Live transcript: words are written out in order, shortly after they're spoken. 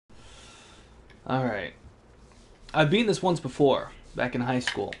Alright. I've beaten this once before, back in high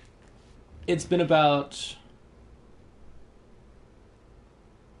school. It's been about...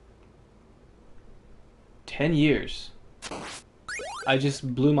 10 years. I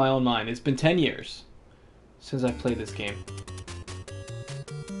just blew my own mind. It's been 10 years since I played this game.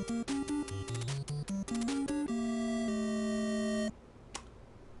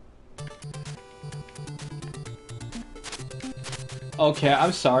 Okay,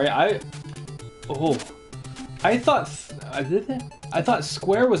 I'm sorry. I thought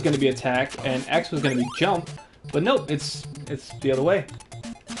square was going to be attack and X was going to be jump, but nope, it's the other way.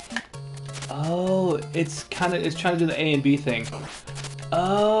 Oh, it's trying to do the A and B thing.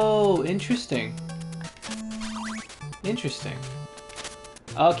 Oh, interesting. Interesting.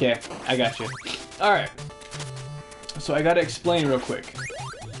 Okay, I got you. All right. So I got to explain real quick.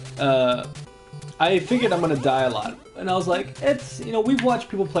 I figured I'm gonna die a lot, and I was like, we've watched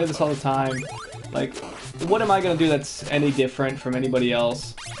people play this all the time. Like, what am I gonna do that's any different from anybody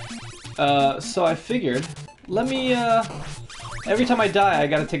else? So I figured, let me, every time I die, I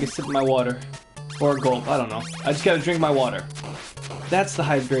gotta take a sip of my water. Or a gulp, I don't know. I just gotta drink my water. That's the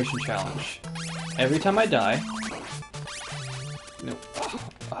hydration challenge. Every time I die... No.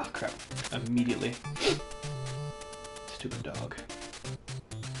 Oh, crap. Immediately. Stupid dog.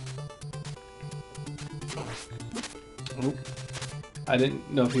 Oop. I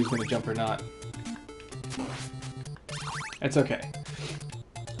didn't know if he was gonna jump or not. It's okay.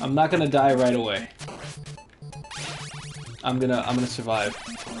 I'm not gonna die right away. I'm gonna survive.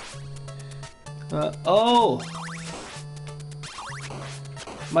 Oh!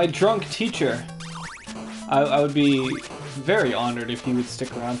 My drunk teacher. I would be very honored if you would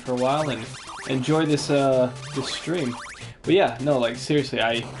stick around for a while and enjoy this this stream. But yeah, no, like seriously,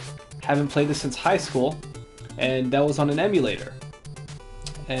 I haven't played this since high school, and that was on an emulator.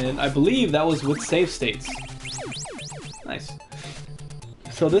 And I believe that was with save states. Nice.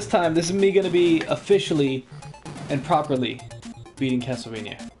 So this time, this is me gonna be officially and properly beating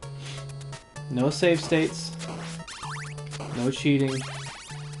Castlevania. No save states, no cheating,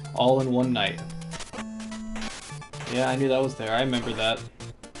 all in one night. Yeah, I knew that was there. I remember that.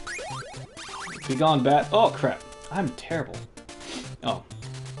 Be gone, bat. Oh, crap. I'm terrible. Oh.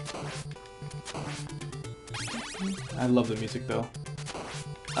 I love the music, though.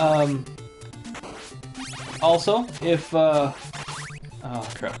 Also, if, oh,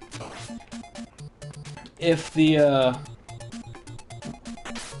 crap. If the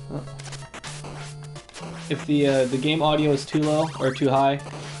game audio is too low or too high,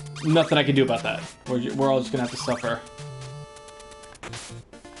 nothing I can do about that. We're all just gonna have to suffer.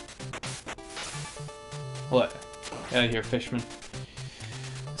 What? Get out of here, Fishman.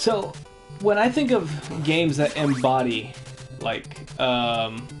 So, when I think of games that embody, like,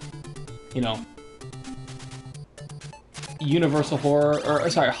 you know, Universal Horror, or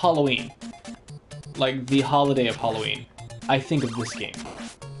sorry, Halloween, like the holiday of Halloween, I think of this game.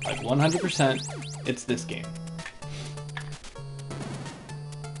 Like 100%, it's this game.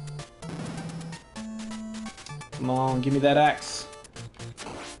 Come on, give me that axe.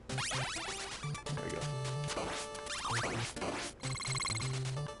 There we go.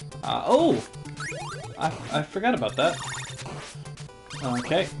 Oh! I forgot about that.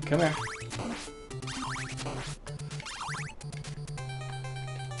 Okay, come here.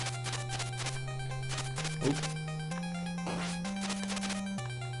 Oop.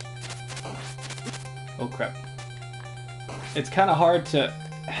 Oh crap. It's kind of hard to...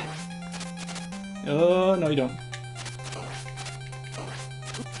 Oh, no you don't.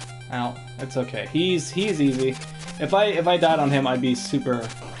 Ow, it's okay. He's easy. If I died on him, I'd be super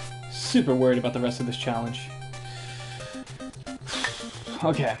worried about the rest of this challenge.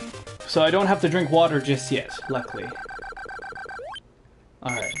 Okay, so I don't have to drink water just yet, luckily.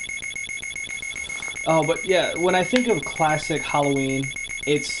 Alright. Oh, but yeah, when I think of classic Halloween,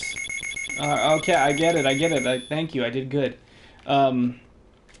 it's... okay, I get it. Thank you, I did good.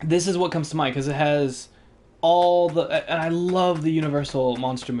 This is what comes to mind, because it has all the... And I love the Universal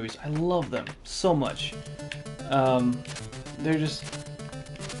monster movies. I love them so much. They're just...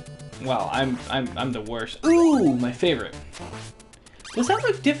 Wow, I'm the worst. Ooh, my favorite. Does that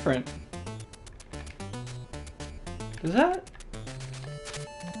look different? Does that?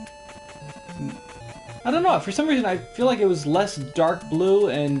 I don't know, for some reason I feel like it was less dark blue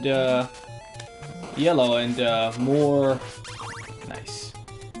and yellow and more nice.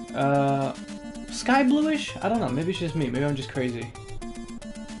 Sky bluish? I don't know, maybe it's just me, maybe I'm just crazy.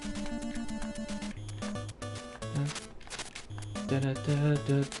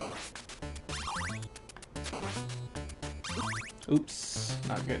 Oops,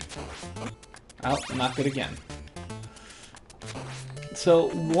 not good. Oh, not good again. So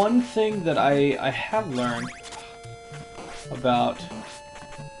one thing that I have learned about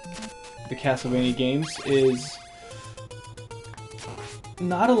the Castlevania games is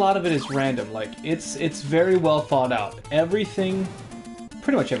not a lot of it is random. Like it's very well thought out. Everything,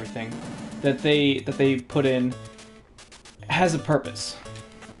 pretty much everything that they put in has a purpose.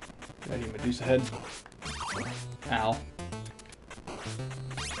 Ready, Medusa head. Ow.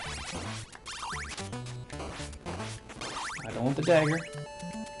 I don't want the dagger.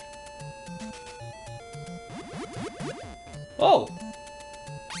 Oh!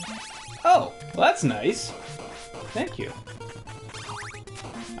 Oh, well that's nice. Thank you.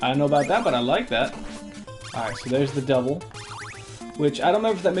 I don't know about that, but I like that. Alright, so there's the double. Which, I don't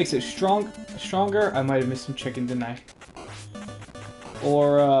remember if that makes it stronger. I might have missed some chicken, didn't I?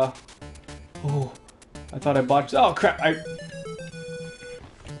 Or, oh, I thought I botched. Oh, crap, I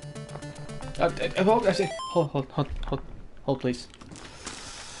say, hold, please.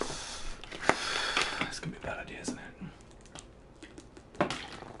 That's gonna be a bad idea, isn't it?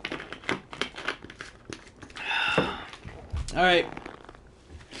 Alright.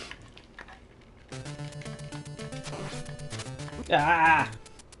 Ah!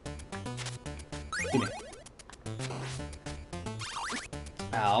 Give me.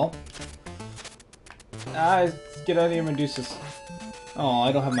 Ow. Ah, get out of here, Medusas. Oh,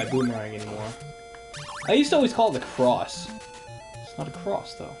 I don't have my boomerang anymore. I used to always call it the cross. It's not a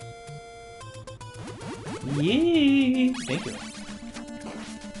cross, though. Yay! Thank you.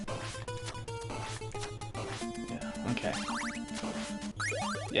 Yeah, okay.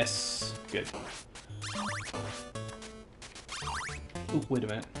 Yes, good. Ooh, wait a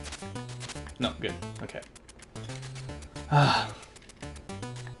minute. No, good. Okay. Ah.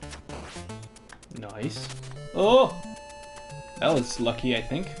 Nice. Oh! That was lucky, I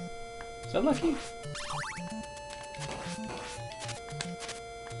think. Is that lucky?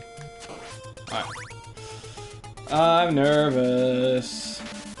 Alright. I'm nervous.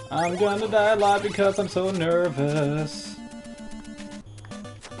 I'm gonna die a lot because I'm so nervous.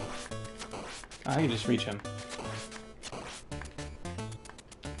 I can just reach him.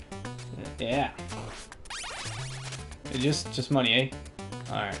 Yeah. It's just money, eh?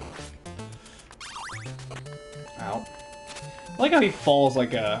 Alright. Ow. I like how he falls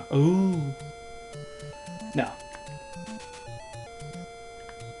like a... Ooh. No.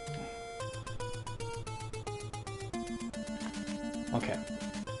 Okay.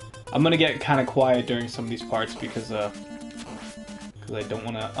 I'm gonna get kind of quiet during some of these parts because I don't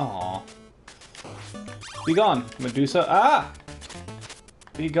want to... Aww. Be gone, Medusa. Ah!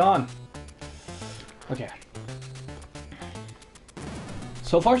 Be gone. Okay.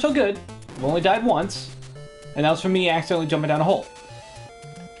 So far, so good. I've only died once. And that was from me accidentally jumping down a hole.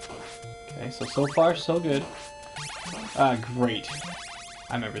 Okay, so far, so good. Ah, great.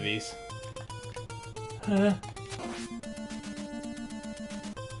 I remember these. Okay.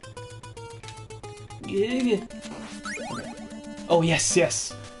 Oh, yes,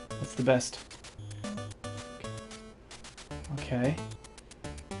 yes. That's the best. Okay.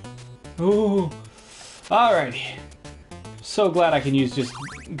 Ooh. Alrighty. So glad I can use just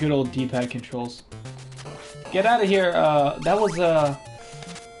good old D-pad controls. Get out of here. That was a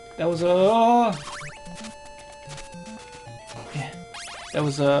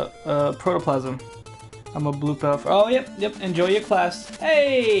protoplasm. I'm a bloop out. Oh, yep. Enjoy your class.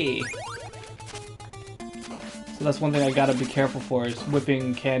 Hey! So that's one thing I gotta be careful for is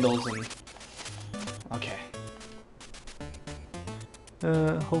whipping candles and... Okay.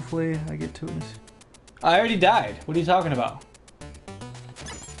 Hopefully I get to it. I already died. What are you talking about?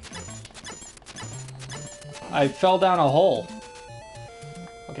 I fell down a hole.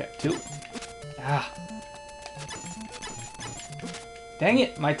 Okay, 2. Ah. Dang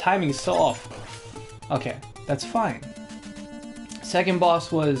it, my timing is so off. Okay, that's fine. Second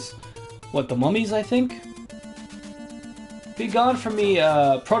boss was, what, the mummies, I think? Be gone from me,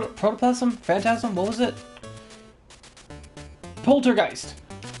 protoplasm? Phantasm? What was it? Poltergeist.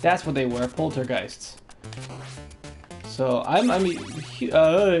 That's what they were, poltergeists. So, I'm a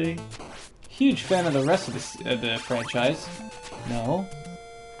huge fan of the rest of this, the franchise. No.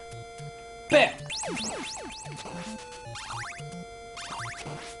 Bam!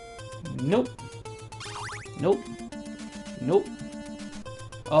 Nope. Nope. Nope.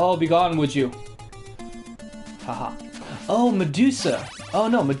 Oh, be gone, would you? Haha. Oh, Medusa. Oh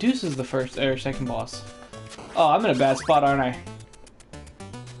no, Medusa's the first or second boss. Oh, I'm in a bad spot, aren't I?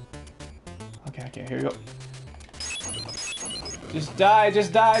 Okay, here we go. Just die,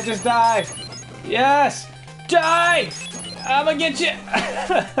 just die, just die! Yes! Die! I'm gonna get you!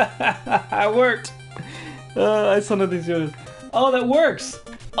 It worked. I saw nothing serious. Oh, that works.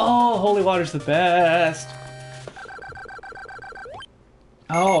 Oh, holy water's the best.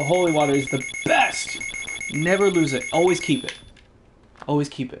 Oh, holy water is the best. Never lose it. Always keep it. Always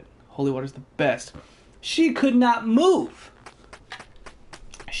keep it. Holy water's the best. She could not move.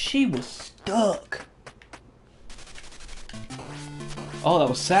 She was stuck. Oh, that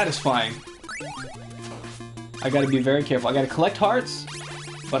was satisfying. I gotta be very careful. I gotta collect hearts,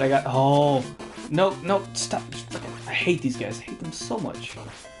 but I got... Oh, no, no, stop. I hate these guys. I hate them so much.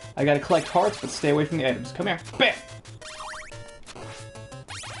 I gotta collect hearts, but stay away from the items. Come here. Bam!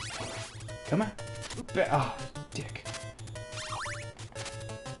 Come here. Bam. Oh, dick.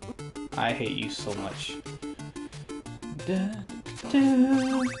 I hate you so much.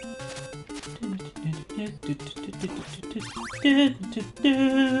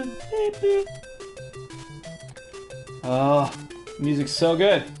 Oh, music's so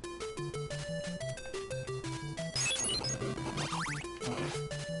good.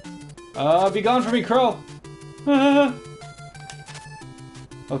 Be gone from me, crow.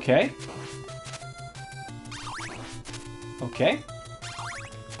 Okay. Okay.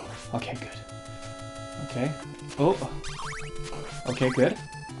 Okay, good. Okay. Oh. Okay, good.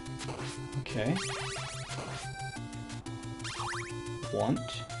 Okay. Want.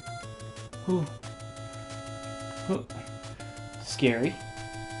 Ooh. Ooh. Scary.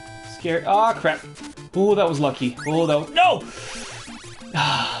 Scary. Ah, crap. Oh, that was lucky. Oh, that was... No!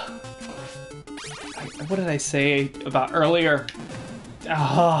 What did I say about earlier?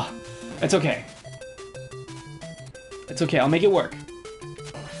 Ah, it's okay. It's okay, I'll make it work.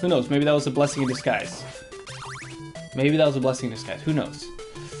 Who knows? Maybe that was a blessing in disguise. Maybe that was a blessing in disguise. Who knows?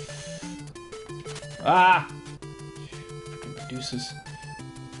 Ah! Freaking Medusas.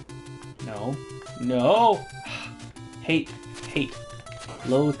 No. No! Hate. Hate.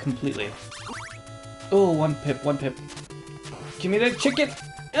 Loathe completely. Oh, one pip, one pip. Give me the chicken!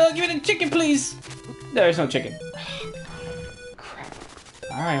 Oh, give me the chicken, please! There's no chicken. Crap.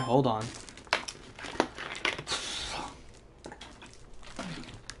 Alright, hold on.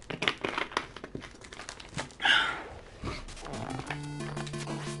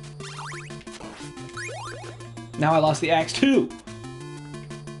 Now I lost the axe too!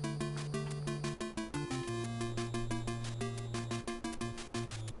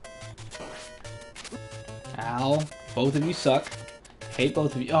 Ow. Both of you suck. Hate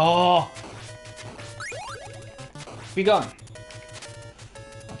both of you. Oh! Be gone.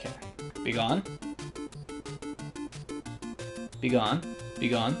 Okay. Be gone. Be gone. Be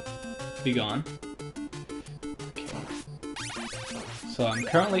gone. Be gone. Okay. So I'm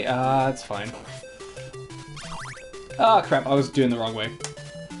currently... it's fine. Ah, crap. I was doing the wrong way.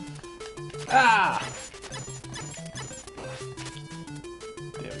 Ah!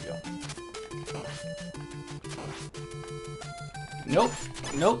 There we go. Nope.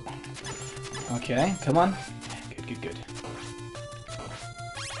 Nope. Okay, come on. Good, good, good.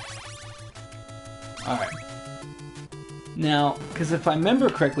 Alright. Now, because if I remember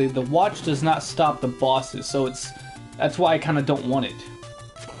correctly, the watch does not stop the bosses, so it's... That's why I kind of don't want it.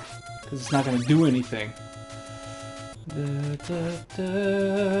 Because it's not going to do anything.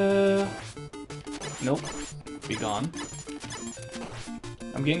 Nope. Be gone.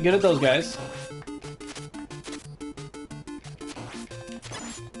 I'm getting good at those guys.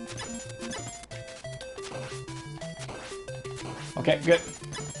 Okay, good.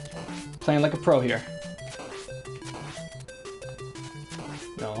 Playing like a pro here.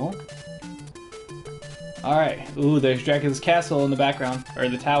 No. Alright. Ooh, there's Dracula's castle in the background. Or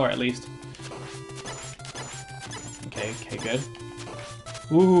the tower, at least. Okay, okay, good.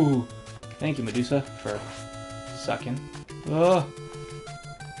 Ooh. Thank you, Medusa, for sucking. Oh.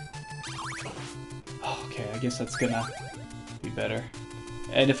 Okay, I guess that's gonna be better.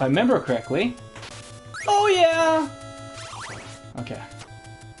 And if I remember correctly... Oh, yeah! Okay.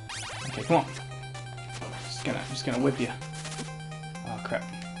 Okay, come on. Just gonna whip you. Oh, crap.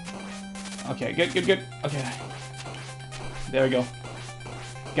 Okay, good, good, good. Okay. There we go.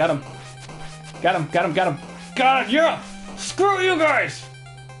 Got him. Got him, got him, got him. Got it, yeah! Screw you guys!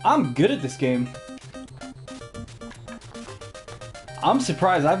 I'm good at this game. I'm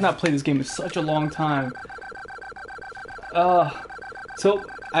surprised. I've not played this game in such a long time. So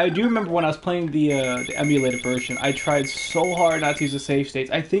I do remember when I was playing the emulated version, I tried so hard not to use the save states.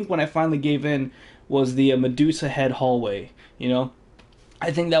 I think when I finally gave in was the Medusa head hallway, you know?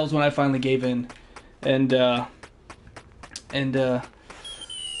 I think that was when I finally gave in. And oh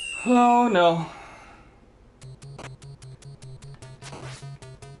no.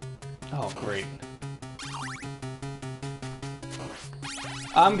 Oh, great.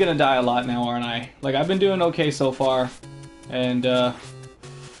 I'm gonna die a lot now, aren't I? Like, I've been doing okay so far. And,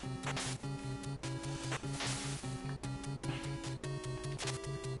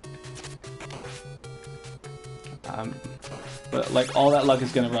 but, like, all that luck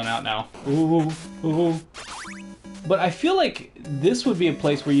is gonna run out now. Ooh, ooh. But I feel like this would be a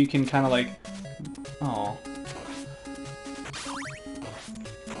place where you can kind of, like... Oh.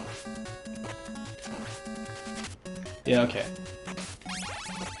 Yeah, okay.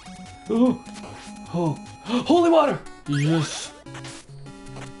 Ooh. Oh. Holy water! Yes!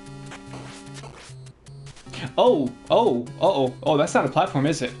 Oh, oh, uh-oh. Oh, that's not a platform,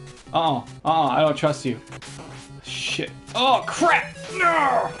 is it? I don't trust you. Shit. Oh, crap!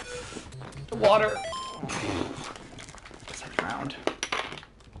 No! The water. I drowned.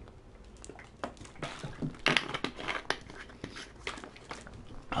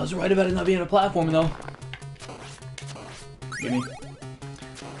 I was right about it not being a platform, though. Gimme.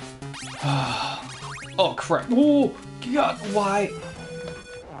 Oh, crap. Oh, God, why?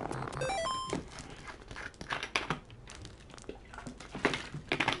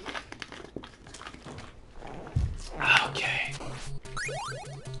 Okay.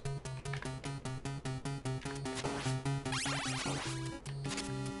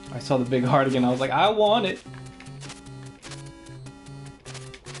 I saw the big heart again. I was like, I want it.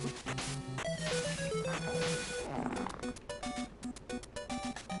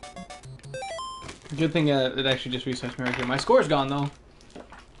 Good thing it actually just resets me right here. My score's gone, though.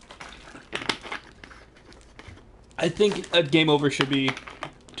 I think a game over should be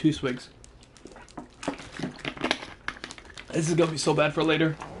 2 swigs. This is gonna be so bad for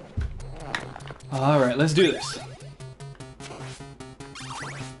later. Alright, let's do this.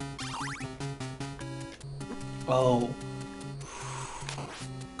 Oh.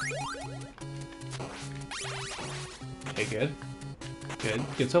 Okay, good. Good.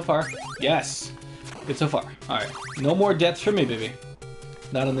 Good so far. Yes! Good so far. Alright. No more deaths for me, baby.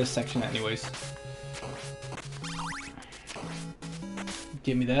 Not in this section, anyways.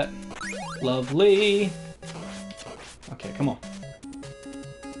 Give me that. Lovely. Okay, come on.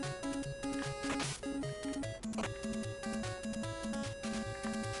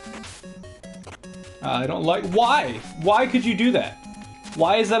 I don't like... Why? Why could you do that?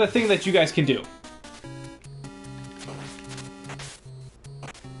 Why is that a thing that you guys can do?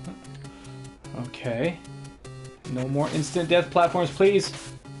 Okay. No more instant death platforms, please.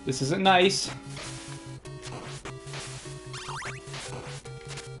 This isn't nice.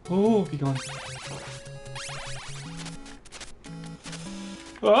 Oh, be gone.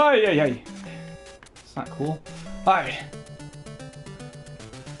 Oh, yeah. It's not cool. Alright.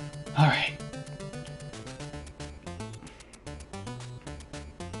 Alright.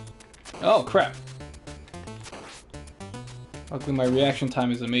 Oh, crap. Luckily, my reaction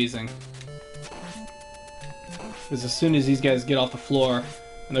time is amazing. Because as soon as these guys get off the floor,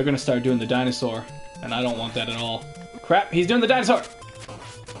 and they're going to start doing the dinosaur, and I don't want that at all. Crap, he's doing the dinosaur!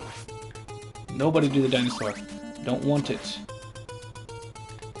 Nobody do the dinosaur. Don't want it.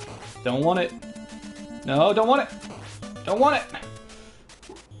 Don't want it. No, don't want it. Don't want it.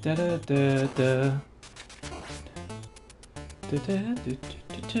 Da da da da. Da da da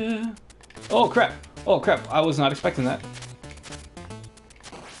da da. Oh crap! Oh crap! I was not expecting that.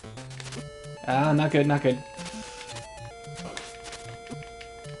 Ah, not good, not good.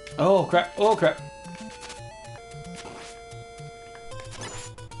 Oh crap! Oh crap!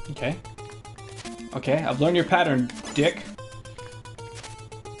 Okay. Okay, I've learned your pattern, dick.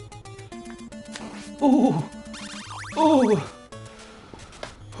 Ooh! Ooh!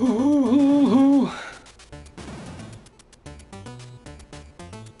 Ooh!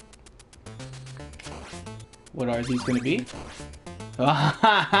 What are these gonna be? Don't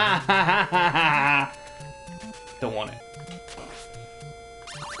want it.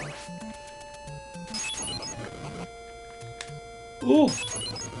 Ooh!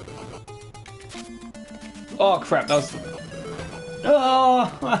 Oh crap, that was...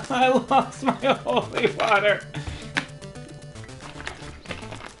 Oh! I lost my holy water!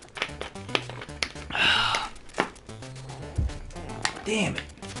 Damn it.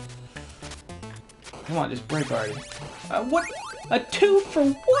 Come on, just break already. What? A 2 for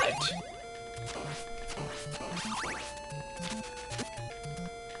what?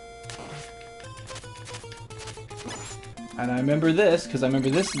 And I remember this, because I remember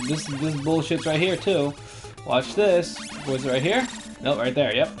this bullshit's right here, too. Watch this. Was it right here? Nope, right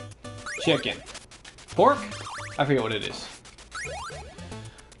there, yep. Chicken. Pork? I forget what it is.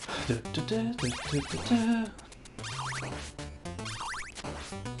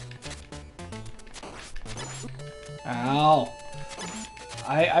 Ow.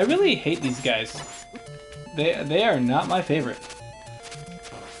 I really hate these guys. They are not my favorite.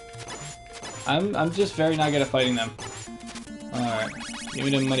 I'm just very not good at fighting them. Alright, give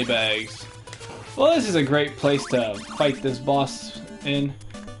me them money bags. Well, this is a great place to fight this boss in.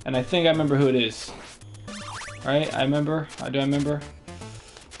 And I think I remember who it is. Right? I remember? Do I remember?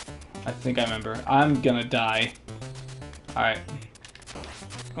 I think I remember. I'm gonna die. Alright.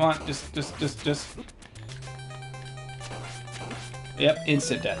 Come on, just. Yep,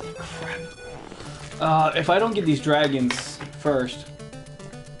 instant death. Crap. If I don't get these dragons first.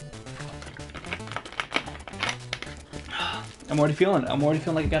 I'm already feeling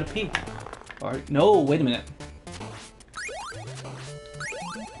like I gotta pee. Alright, no, wait a minute.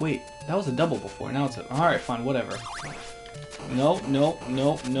 Wait, that was a double before, now it's a... Alright, fine, whatever. No.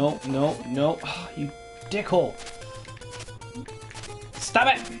 You dickhole. Stop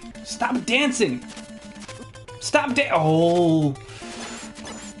it! Stop dancing! Stop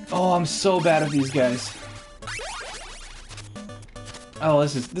Oh, I'm so bad at these guys. Oh,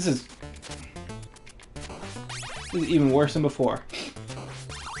 this is even worse than before.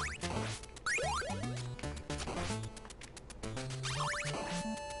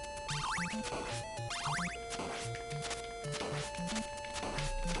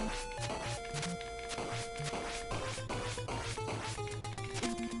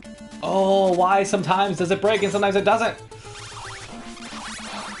 Oh, why sometimes does it break and sometimes it doesn't?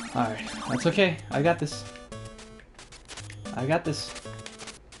 Alright, that's okay. I got this. I got this.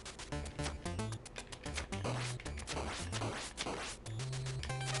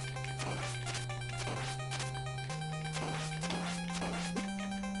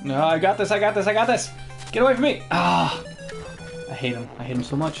 No, I got this, I got this, I got this! Get away from me! Ah! I hate him. I hate him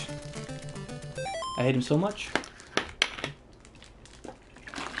so much. I hate him so much.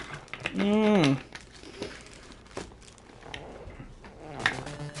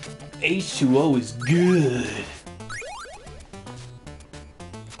 H2O is good.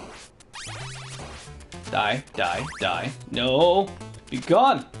 Die, die, die. No! Be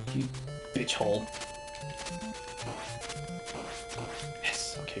gone! You bitch hole.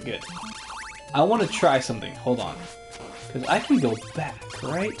 Yes, okay, good. I want to try something. Hold on. Because I can go back,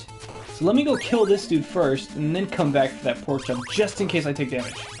 right? So let me go kill this dude first, and then come back for that pork chop, just in case I take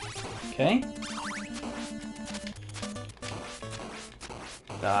damage. Okay?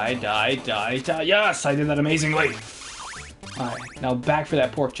 Die, die, die, die. Yes, I did that amazingly. Alright, now back for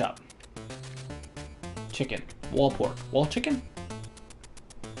that pork chop. Chicken. Wall pork. Wall chicken?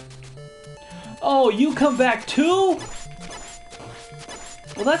 Oh, you come back too?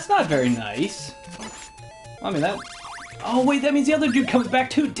 Well, that's not very nice. I mean, that... Oh, wait, that means the other dude comes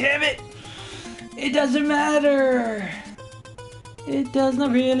back too. Damn it! It doesn't matter. It does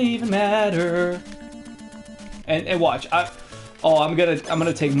not really even matter. And watch, I'm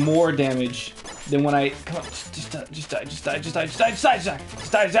gonna take more damage than when I come on, just die.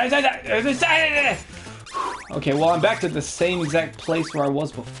 Okay, well I'm back to the same exact place where I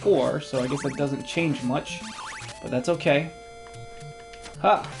was before, so I guess that doesn't change much, but that's okay.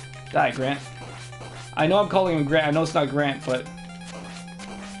 Ha! Die, Grant. I know I'm calling him Grant. I know it's not Grant, but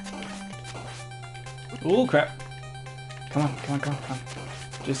ooh, crap. Come on.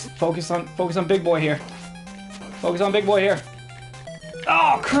 Just focus on big boy here. Focus on big boy here.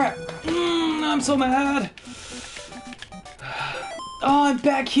 Oh, crap. I'm so mad. Oh, I'm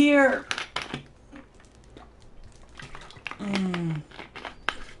back here.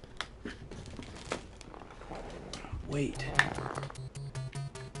 Wait.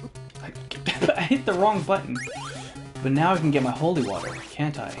 I hit the wrong button. But now I can get my holy water,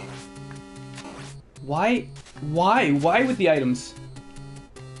 can't I? Why? Why with the items?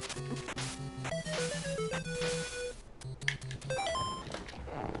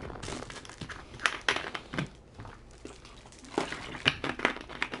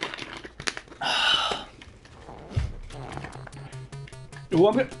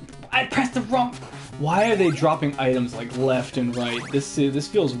 Ooh, I pressed the wrong... Why are they dropping items like left and right? This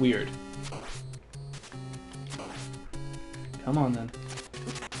feels weird. Come on then.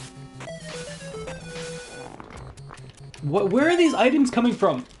 Where are these items coming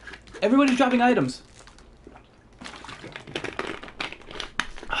from? Everybody's dropping items.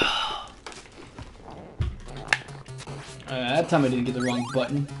 That time I didn't get the wrong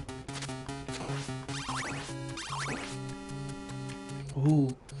button.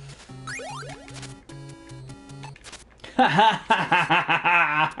 Ooh.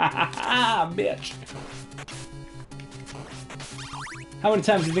 Bitch. How many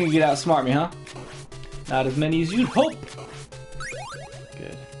times do you think you get outsmart me, huh? Not as many as you'd hope.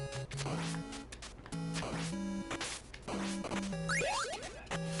 Good. Yes, give me that.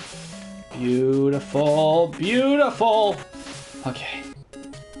 Beautiful, beautiful. Okay.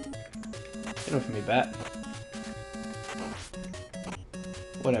 Get away from me, bat.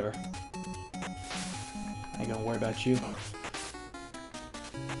 Whatever. I ain't gonna worry about you.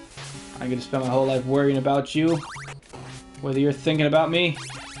 I'm gonna spend my whole life worrying about you. Whether you're thinking about me.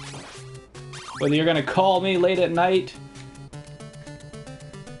 Whether you're gonna call me late at night.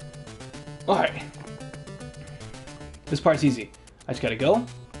 Alright. This part's easy. I just gotta go.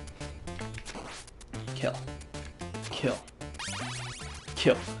 Kill. Kill.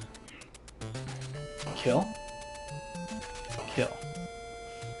 Kill. Kill. Kill.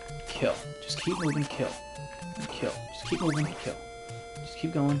 Kill. Just keep moving, kill. Kill. Just keep moving, kill. Just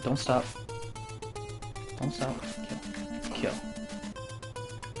keep going, don't stop. Don't stop. Kill. Kill.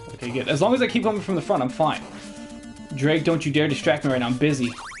 Okay, good. As long as I keep coming from the front, I'm fine. Drake, don't you dare distract me right now, I'm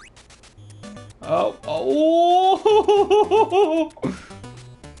busy. Oh, oh!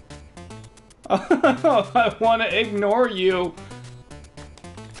 I want to ignore you.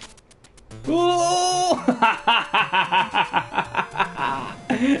 Oh!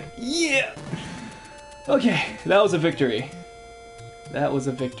 Yeah! Okay, that was a victory. That was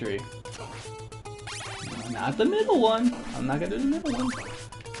a victory. No, not the middle one. I'm not gonna do the middle one.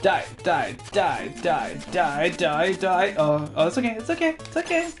 Die, die, die, die, die, die, die. Oh, it's okay, it's okay, it's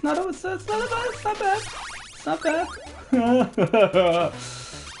okay. It's not bad, it's not bad. It's not bad.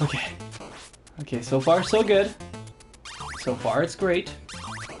 Okay. Okay, so far so good. So far it's great.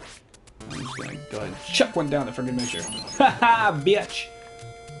 I'm just gonna go ahead and chuck one down the friggin' measure. Haha, bitch!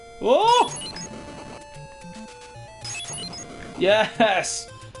 Oh! Yes!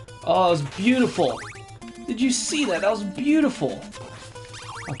 Oh, it was beautiful. Did you see that? That was beautiful.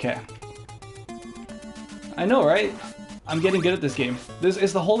 Okay. I know, right? I'm getting good at this game. This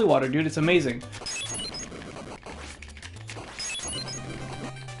is the holy water, dude. It's amazing.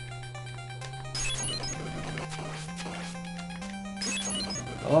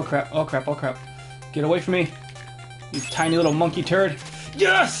 Oh crap, oh crap, oh crap. Get away from me, you tiny little monkey turd.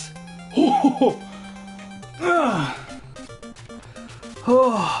 Yes! Oh!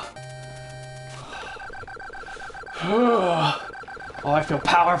 Oh! Oh, I feel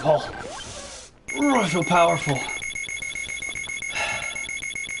powerful. Oh, I feel powerful.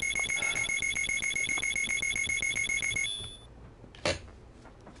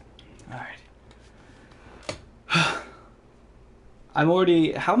 Alright. I'm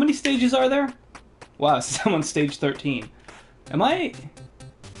already... How many stages are there? Wow, I'm on stage 13. Am I...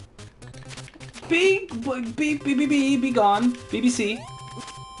 Be gone. BBC.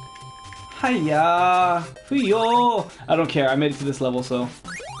 Hiya. Fuyo. I don't care. I made it to this level, so...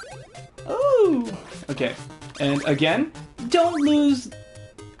 Ooh. Okay. And again, don't lose...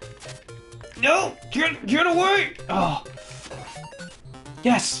 No! Get away! Oh.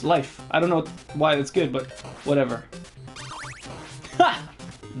 Yes, life. I don't know why it's good, but whatever. Ha!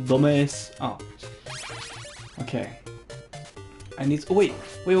 Dumbass. Oh. Okay. I need... Oh, wait.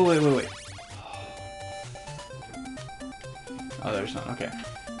 Wait. Oh, there's none. Okay.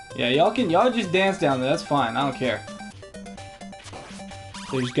 Yeah, y'all just dance down there. That's fine. I don't care.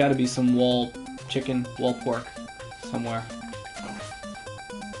 There's got to be some wall chicken, wall pork somewhere.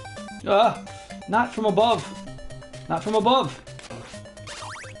 Ah! Not from above. Not from above.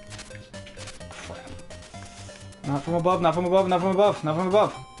 Crap. Not from above. Not from above. Not from above. Not from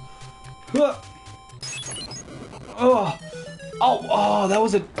above. Oh! Oh! That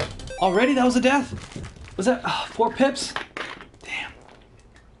was a... Already? That was a death? Was that... Oh, 4 pips? Damn.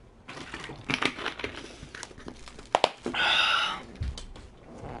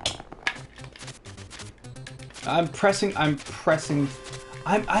 I'm pressing...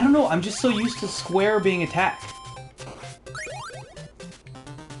 I don't know, I'm just so used to square being attacked.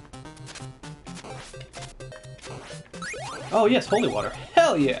 Oh yes, holy water.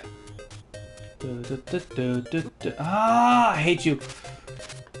 Hell yeah! Ah, I hate you.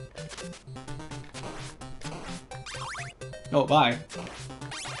 Oh, bye.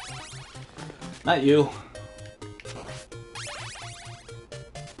 Not you.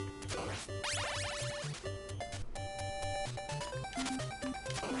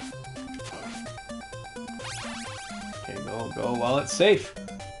 Okay, go while it's safe.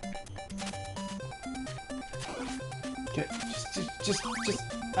 Okay, just,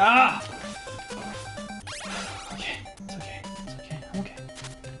 ah! Okay, it's okay, I'm okay.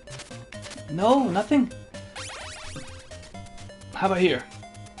 No, nothing. How about here?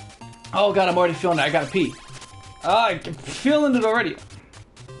 Oh god, I'm already feeling it. I gotta pee. I'm feeling it already.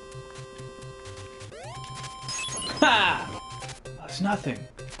 Ha! That's nothing.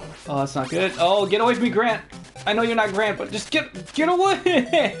 Oh, that's not good. Oh, get away from me, Grant. I know you're not Grant, but just get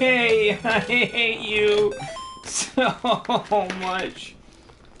away! I hate you so much.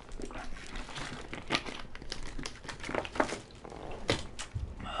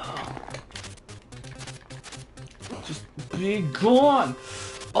 Just be gone.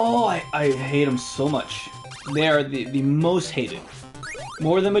 Oh, I hate them so much. They are the most hated.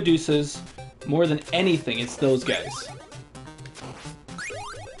 More than Medusas, more than anything, it's those guys.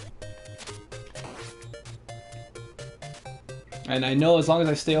 And I know as long as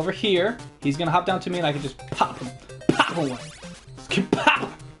I stay over here, he's gonna hop down to me and I can just pop him. Pop him. Just pop!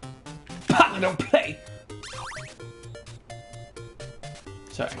 Pop! Don't play!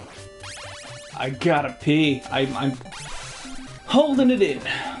 Sorry. I gotta pee. I'm holding it in.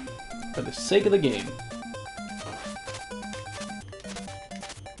 For the sake of the game.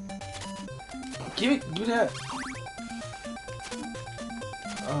 Give me that.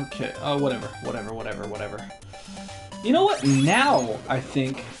 Okay. Oh, whatever. You know what? Now I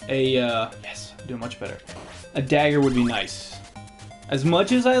think yes, I'm doing much better. A dagger would be nice. As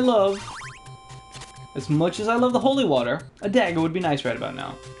much as I love the holy water, a dagger would be nice right about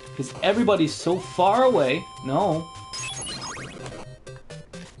now. Because everybody's so far away. No.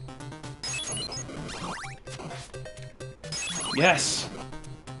 Yes.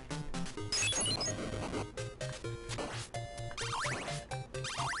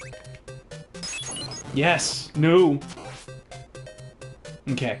 Yes. No.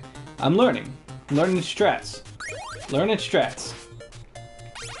 Okay. I'm learning. I'm learning the strats. Learning strats.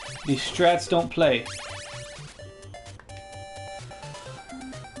 These strats don't play.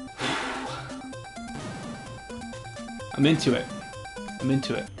 I'm into it. I'm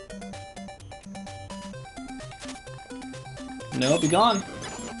into it. No, be gone.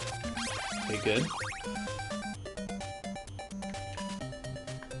 Okay, good.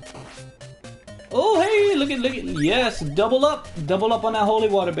 Oh, hey, look at, yes, double up on that holy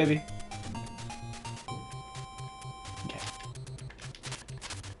water, baby. Okay.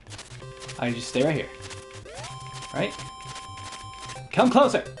 I just stay right here. Right? Come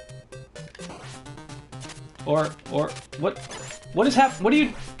closer. Or, what is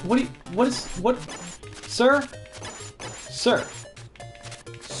happening? What, sir?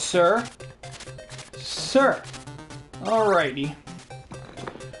 Alrighty.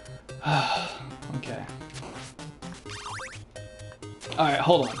 Okay. Alright,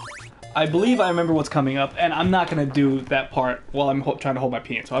 hold on. I believe I remember what's coming up, and I'm not gonna do that part while I'm trying to hold my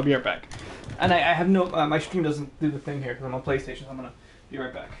pee in, so I'll be right back. And I have no, my stream doesn't do the thing here because I'm on PlayStation, so I'm gonna be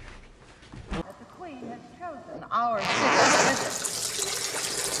right back. The Queen has chosen our visit.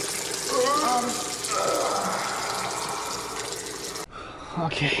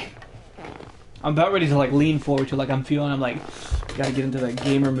 Okay. I'm about ready to like lean forward to like I'm like gotta get into that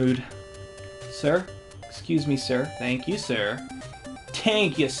gamer mood. Sir? Excuse me, sir. Thank you, sir.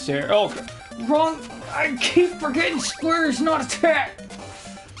 Thank you, sir. Oh, wrong. I keep forgetting square is not attack.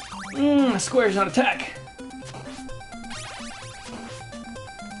 Square is not attack.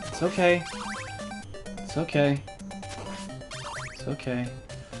 It's okay. It's okay. It's okay.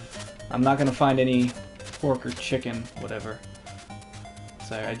 I'm not gonna find any pork or chicken, whatever.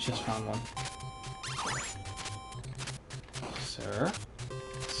 Sorry, I just found one. Sir?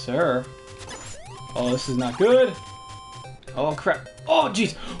 Sir? Oh, this is not good. Oh, crap. Oh,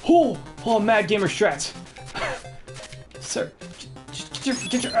 jeez. Oh, mad gamer strats. Sir, just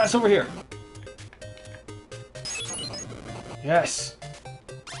get your ass over here. Yes.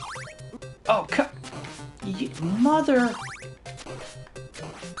 Oh, mother.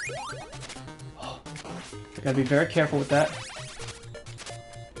 Oh, I gotta be very careful with that.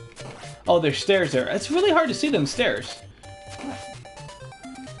 Oh, there's stairs there. It's really hard to see them stairs.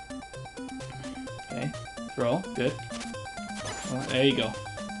 Okay, throw. Good. Oh, there you go.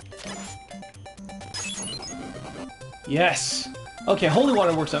 Yes! Okay, holy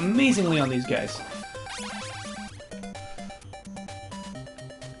water works amazingly on these guys.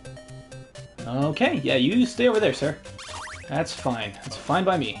 Okay, yeah, you stay over there, sir. That's fine. That's fine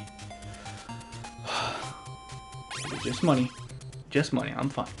by me. Just money. Just money. I'm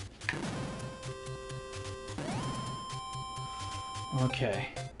fine. Okay.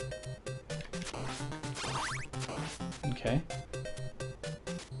 Okay.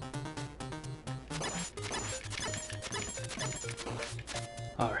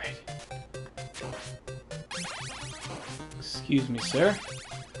 Alright. Excuse me, sir.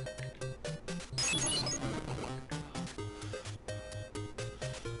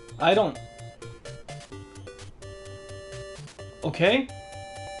 I don't... Okay.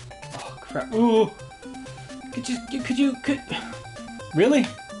 Oh, crap. Ooh. Could... Really?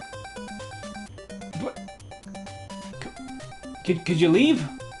 Could you leave?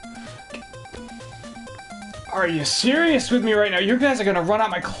 Are you serious with me right now? You guys are gonna run out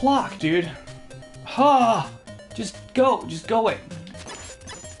my clock, dude. Ha! Just go away.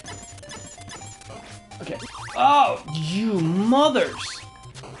 Okay. Oh, you mothers!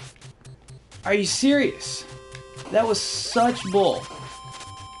 Are you serious? That was such bull.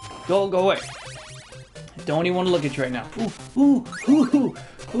 Go away. I don't even want to look at you right now. Ooh.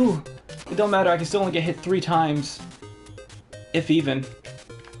 It don't matter, I can still only get hit 3 times. If even.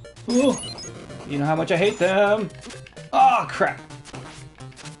 Ooh. You know how much I hate them. Oh, crap.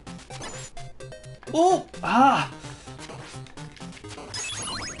 Ooh. Ah.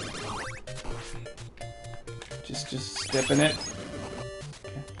 Just step in it.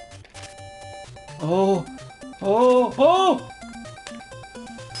 Okay. Oh.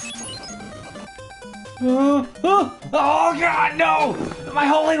 Oh God, no! My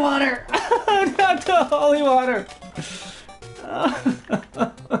holy water! Not the holy water! I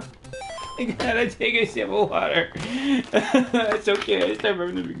gotta take a sip of water. It's okay, I start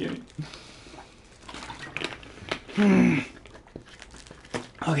from the beginning.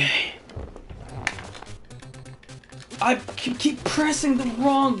 Okay. I keep pressing the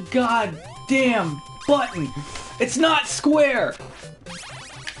wrong goddamn button. It's not square.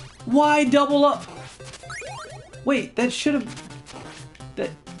 Why double up? Wait, that should have...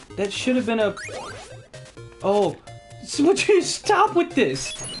 That should have been a... Oh. So would you stop with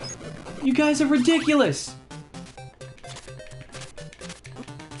this? You guys are ridiculous.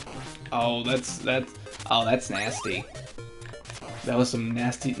 Oh, that's nasty. That was some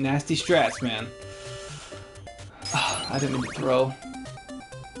nasty strats, man. Oh, I didn't mean to throw.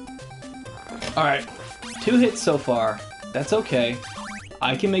 Alright. 2 hits so far. That's okay.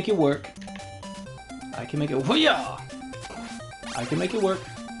 I can make it work. I can make it... Hoo-yah! I can make it work.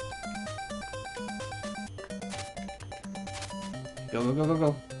 Go.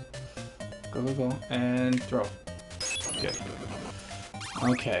 Go. And throw. Good.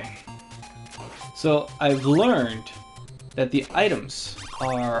 Okay. So, I've learned that the items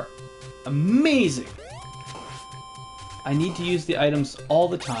are amazing. I need to use the items all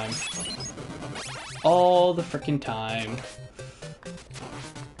the time. All the frickin' time.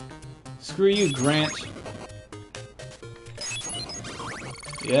 Screw you, Grant.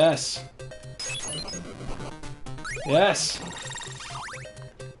 Yes. Yes.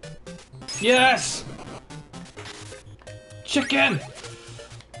 Yes. Chicken.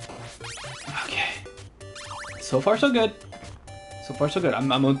 Okay. So far, so good. So far, so good. I'm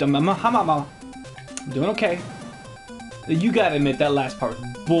doing okay. You gotta admit that last part was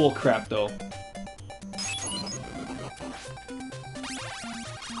bull crap, though.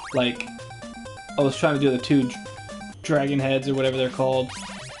 Like, I was trying to do the 2 dragon heads or whatever they're called.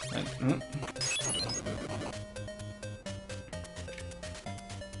 And,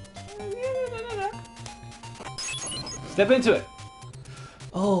 Step into it.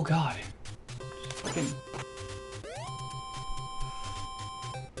 Oh God. Freaking.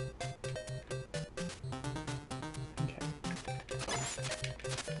 Okay.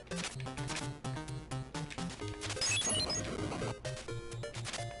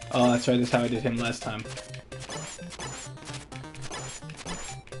 Oh, that's right. That's how I did him last time.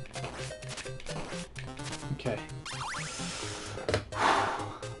 Okay.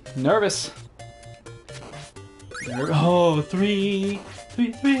 Nervous. Oh, 3. Yeah,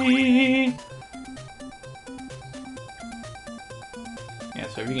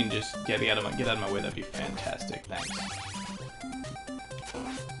 so if you can just get out of my way, that'd be fantastic. Thanks.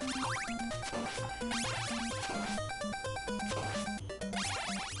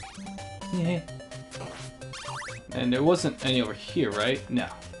 Yeah. And there wasn't any over here, right? No,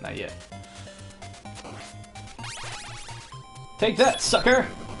 not yet. Take that, sucker!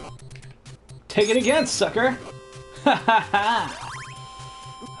 Take it again, sucker! Ha ha ha!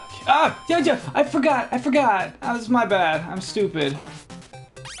 Ah! Yeah, I forgot! That was my bad. I'm stupid.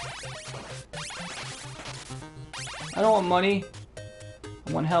 I don't want money.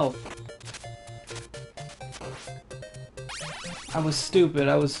 I want health. I was stupid.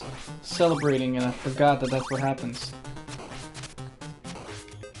 I was celebrating and I forgot that that's what happens.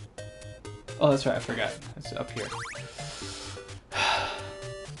 Oh, that's right. I forgot. It's up here.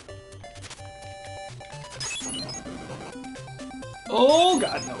 Oh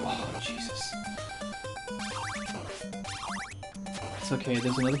God, no! Oh Jesus! It's okay.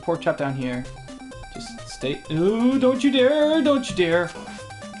 There's another pork chop down here. Just stay. Ooh! Don't you dare! Don't you dare!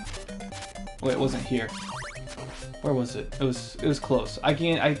 Wait, it wasn't here. Where was it? It was close. I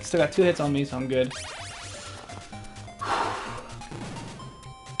still got 2 hits on me, so I'm good. I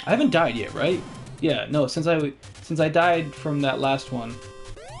haven't died yet, right? Yeah. No. Since Since I died from that last one,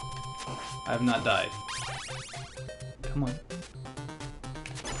 I have not died. Come on.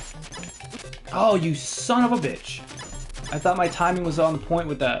 Oh, you son of a bitch. I thought my timing was on the point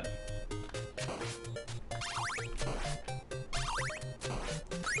with that.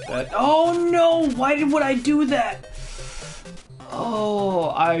 Oh no! Why would I do that? Oh,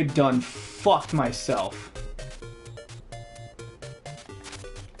 I done fucked myself.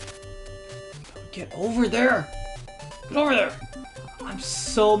 Get over there! Get over there! I'm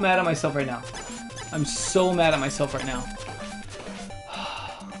so mad at myself right now. I'm so mad at myself right now.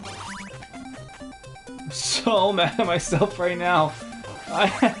 I'm so mad at myself right now. I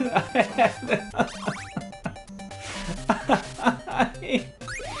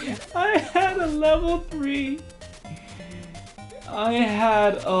had a level 3. I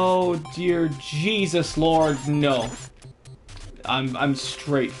had, oh dear Jesus Lord, no. I'm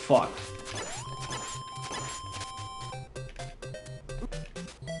straight fucked.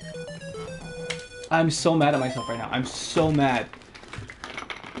 I'm so mad at myself right now. I'm so mad.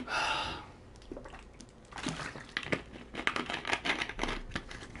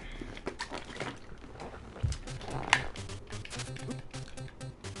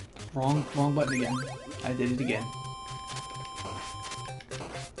 Wrong button again. I did it again.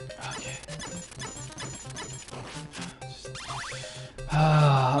 Okay.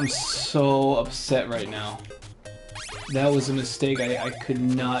 I'm so upset right now. That was a mistake I could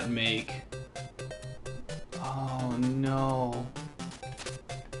not make. Oh no.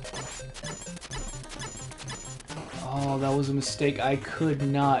 Oh, that was a mistake I could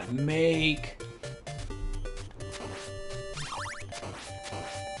not make.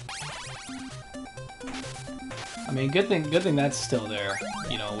 I mean, good thing that's still there,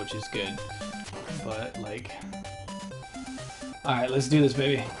 you know, which is good. But like, all right, let's do this,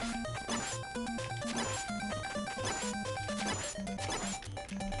 baby.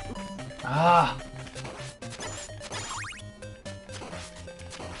 Ah.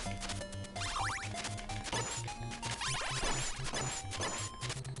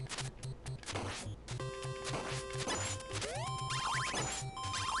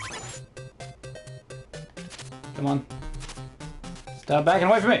 Come on. Stop backing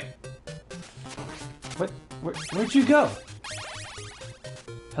away from me. What? Where'd you go?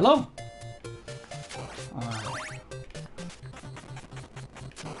 Hello? Alright.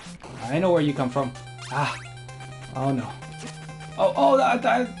 I know where you come from. Ah. Oh no. Oh,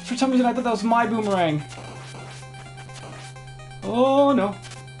 for some reason I thought that was my boomerang. Oh no.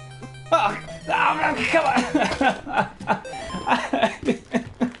 Ah, come on.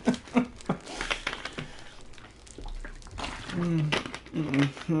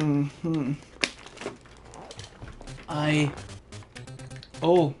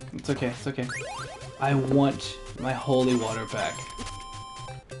 Oh, it's okay, it's okay. I want my holy water back.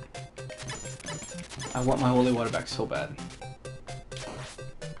 I want my holy water back so bad.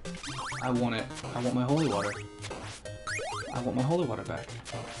 I want it. I want my holy water. I want my holy water back.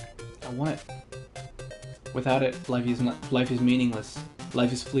 I want it. Without it, life is meaningless.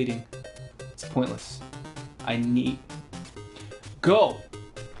 Life is fleeting. It's pointless. I need... Go!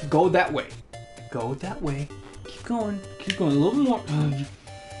 Go that way. Go that way. Keep going. Keep going. A little more.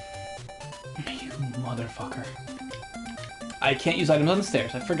 You motherfucker. I can't use items on the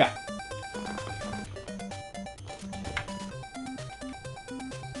stairs. I forgot.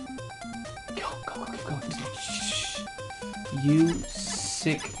 Go, go, keep going. Shh. You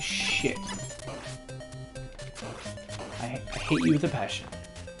sick shit. I hate you with a passion.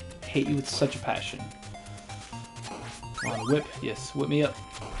 I hate you with such a passion. Come on, whip. Yes, whip me up.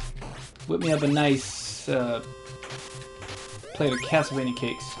 Whip me up a nice plate of Castlevania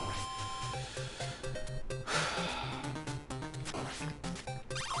cakes.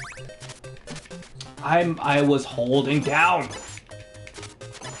 I was holding down.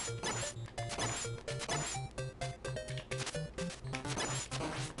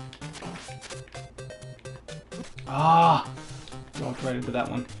 Ah, walked right into that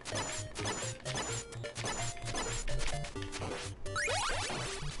one.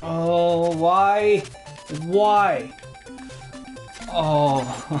 Oh, why? Why? Oh.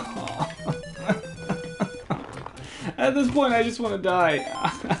 At this point, I just want to die.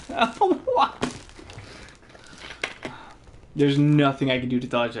 What? There's nothing I can do to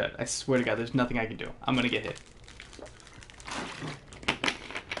dodge that. I swear to God, there's nothing I can do. I'm gonna get hit.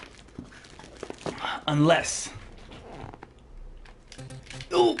 Unless...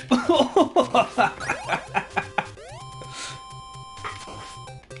 Ooh!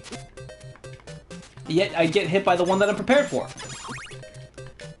 Yet I get hit by the one that I'm prepared for.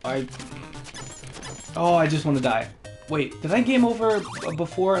 Oh, I just want to die. Wait, did I game over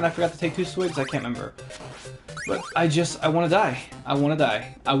before and I forgot to take 2 swigs? I can't remember. But I want to die. I want to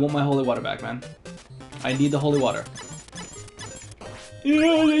die. I want my holy water back, man. I need the holy water.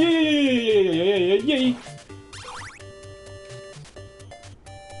 Yay!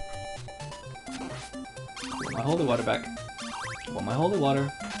 Want my holy water back. Want my holy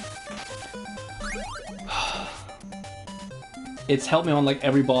water. It's helped me on like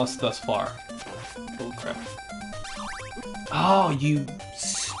every boss thus far. Oh crap. Oh, you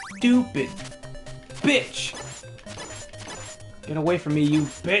stupid bitch! Get away from me, you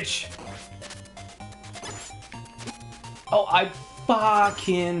bitch! Oh, I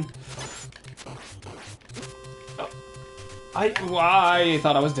fucking... Oh. I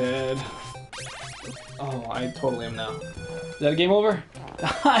thought I was dead. Oh, I totally am now. Is that a game over?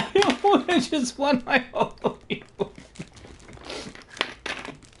 I just won my holy water.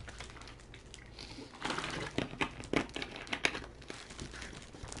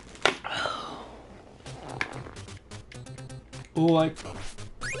 Oh, okay.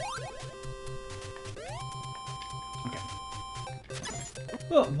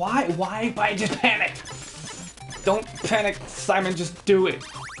 Oh, why I just panic? Don't panic, Simon, just do it.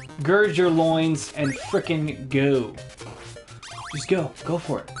 Gird your loins and frickin' go. Just go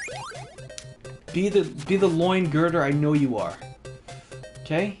for it. Be the loin girder I know you are.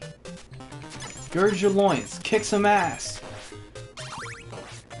 Okay? Gird your loins, kick some ass.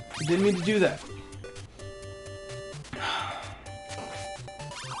 I didn't mean to do that.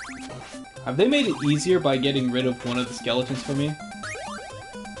 Have they made it easier by getting rid of one of the skeletons for me?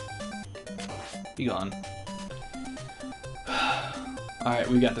 Be gone. Alright,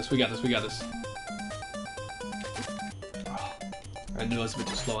 we got this. Oh, I knew I was a bit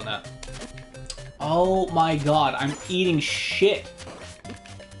too slow on that. Oh my god, I'm eating shit.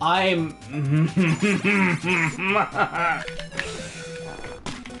 I'm...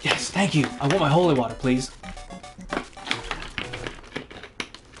 Yes, thank you. I want my holy water, please.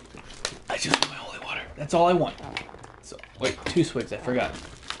 That's all I want. So, wait, 2 swigs, I forgot.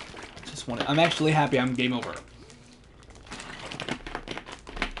 Just want it. I'm actually happy I'm game over.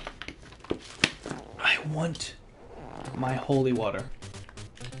 I want my holy water.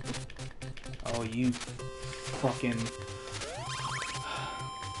 Oh, you fucking...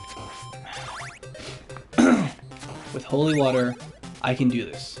 With holy water, I can do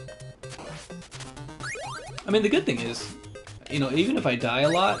this. I mean, the good thing is, you know, even if I die a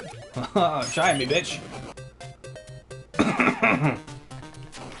lot... Try me, bitch!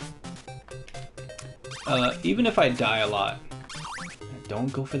 Even if I die a lot,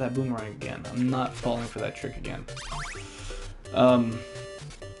 don't go for that boomerang again. I'm not falling for that trick again.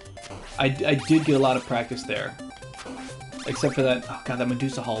 I did get a lot of practice there. Except for that, oh god, that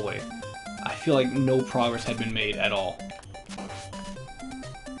Medusa hallway. I feel like no progress had been made at all.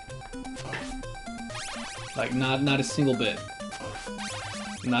 Like, not a single bit.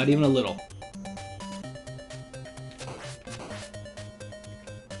 Not even a little.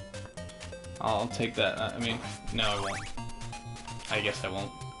 I'll take that. I mean, no, I won't. I guess I won't.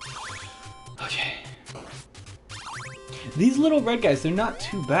 Okay. These little red guys, they're not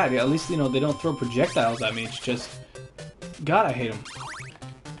too bad. At least, you know, they don't throw projectiles at me. It's just... God, I hate them.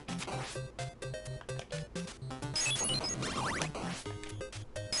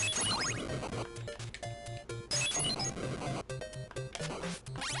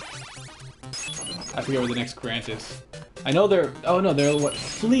 I forget where the next grant is. I know they're... Oh no, they're what?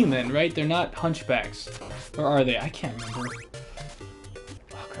 Fleamen, right? They're not hunchbacks. Or are they? I can't remember.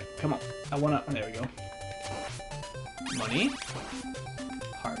 Oh crap, come on. I wanna... There we go. Money.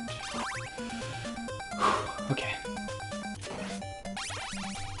 Heart. Okay.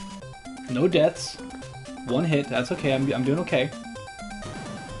 No deaths. 1 hit. That's okay. I'm doing okay.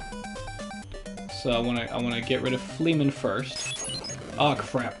 So I wanna get rid of Fleamen first. Oh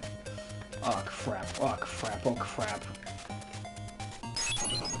crap. Oh crap. Oh crap. Oh crap.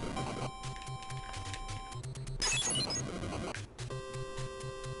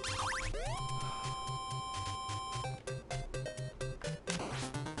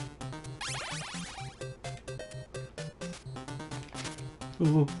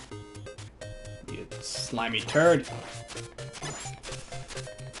 Ooh. You slimy turd.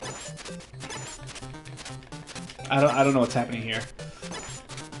 I don't know what's happening here.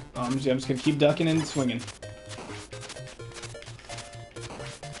 Oh, I'm just gonna keep ducking and swinging.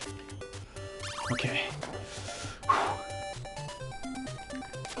 Okay.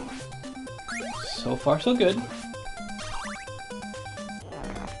 So far, so good.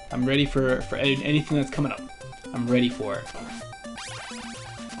 I'm ready for anything that's coming up. I'm ready for it.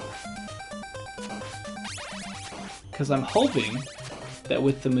 because I'm hoping that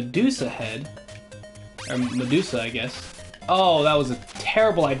with the Medusa head, or Medusa, I guess. Oh, that was a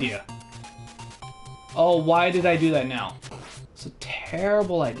terrible idea. Oh, why did I do that now? It's a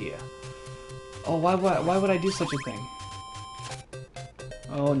terrible idea. Oh, why would I do such a thing?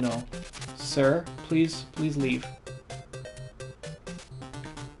 Oh no. Sir, please leave.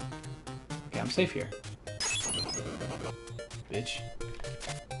 Okay, I'm safe here. Bitch.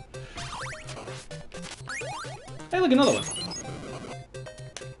 Hey, look, another one.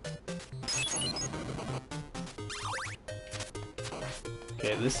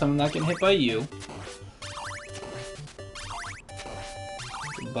 Okay, this time I'm not getting hit by you.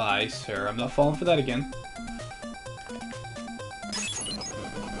 Goodbye, sir. I'm not falling for that again.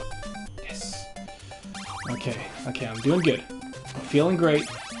 Yes. Okay, I'm doing good. I'm feeling great.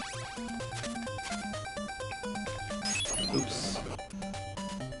 Oops.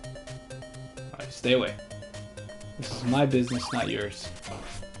 Alright, stay away. This is my business, not yours.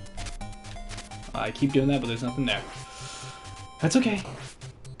 I keep doing that, but there's nothing there. That's okay.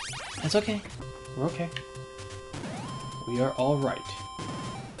 That's okay. We're okay. We are alright.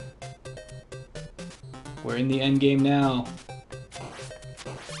 We're in the end game now.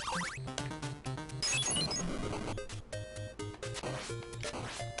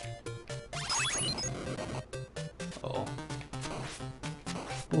 Uh-oh.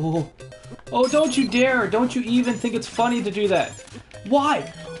 Oh. Oh, don't you dare! Don't you even think it's funny to do that! Why?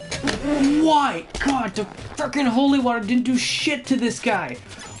 Why? God, the frickin' holy water didn't do shit to this guy!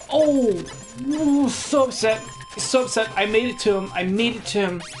 Oh, so upset. So upset. I made it to him. I made it to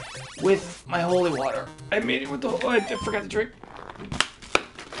him with my holy water. I made it with the... Oh, I forgot to drink.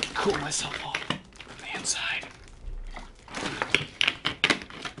 Cool myself off from the inside.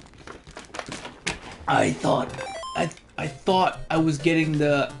 I thought I was getting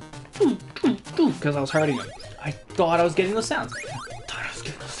the... Because I was hurting him. I thought I was getting those sounds.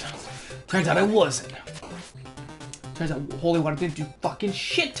 Turns out I wasn't. Turns out holy water didn't do fucking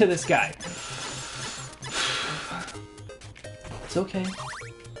shit to this guy. It's okay.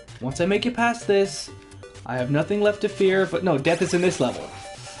 Once I make it past this, I have nothing left to fear, but no, death is in this level.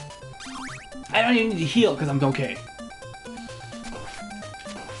 I don't even need to heal because I'm okay.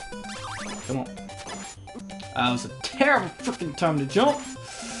 Come on. That was a terrible freaking time to jump.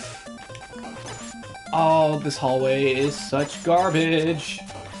 Oh, this hallway is such garbage.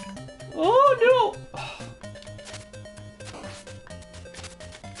 Oh no!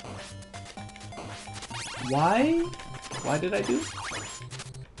 Why? Why did I do?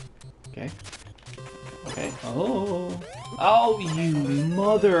 Okay. Okay. Oh. Oh, you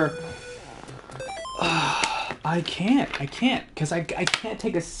mother. I can't, because I can't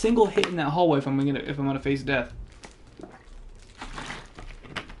take a single hit in that hallway if I'm gonna face death.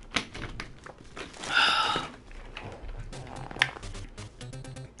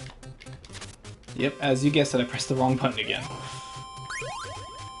 Yep, as you guessed it, I pressed the wrong button again.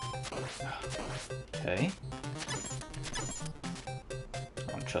 Okay.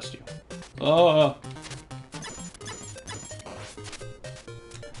 I don't trust you. Oh.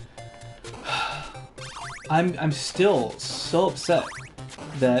 I'm still so upset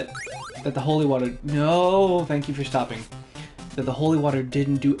that the holy water... No, thank you for stopping. That the holy water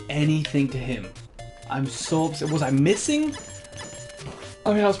didn't do anything to him. I'm so upset. Was I missing?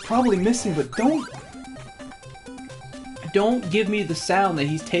 I mean, I was probably missing, but don't give me the sound that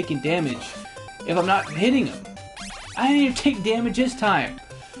he's taking damage if I'm not hitting him. I didn't even take damage this time.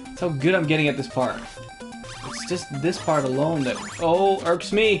 That's how good I'm getting at this part. It's just this part alone that, oh,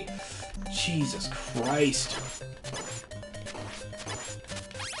 irks me. Jesus Christ.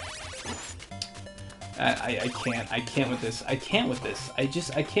 I can't with this. I can't with this.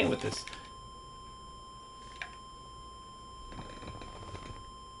 I can't with this.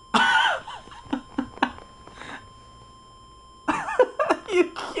 Are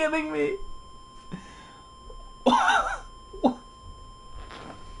you kidding me?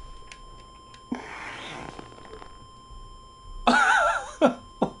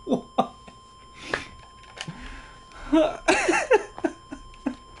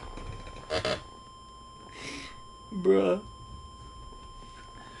 Bruh.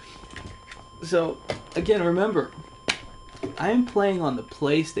 So, again, remember, I'm playing on the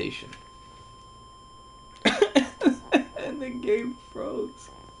PlayStation. And the game froze.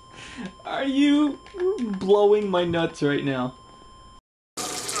 Are you blowing my nuts right now?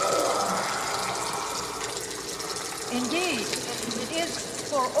 Indeed, it is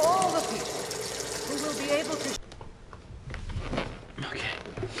for all the people who will be able to... Okay.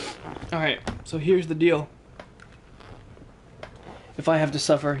 Alright, so here's the deal. If I have to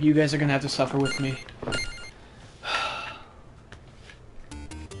suffer, you guys are gonna have to suffer with me.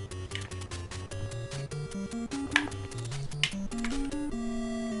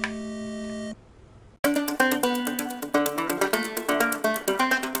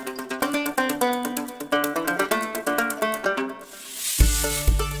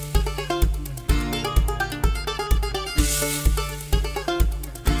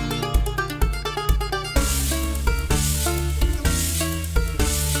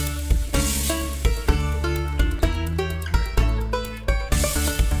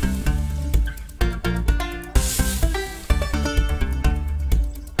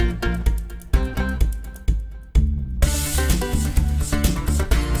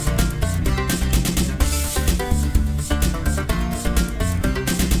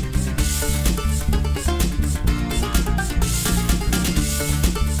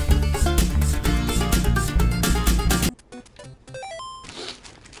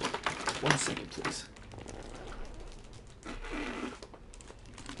 1 second, please.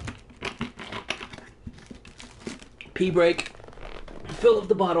 Pee break. Fill up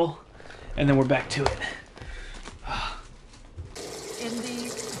the bottle. And then we're back to it. In the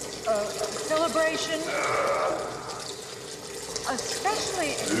celebration,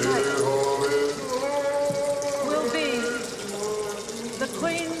 especially exciting will be the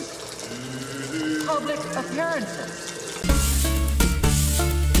Queen's public appearances.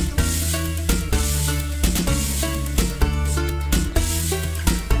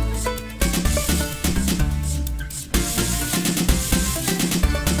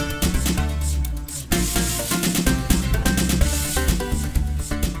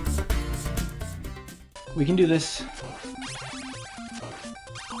 We can do this.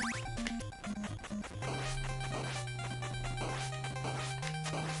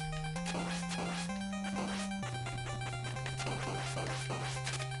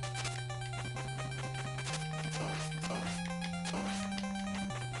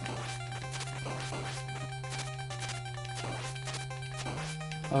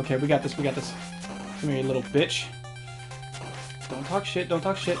 Okay, we got this, we got this. Come here, you little bitch. Don't talk shit, don't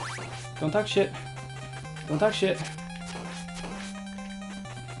talk shit. Don't talk shit. Don't talk shit.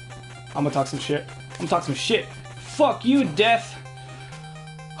 I'm gonna talk some shit. I'm gonna talk some shit. Fuck you, death!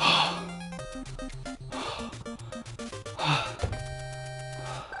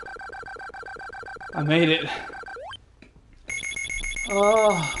 I made it.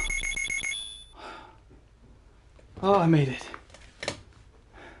 Oh. Oh, I made it.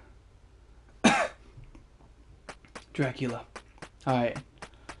 Dracula. Alright.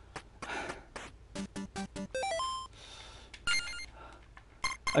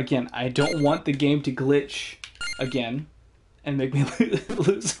 Again, I don't want the game to glitch again and make me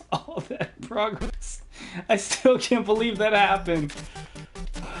lose all that progress. I still can't believe that happened.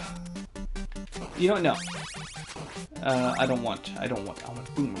 You don't know. I want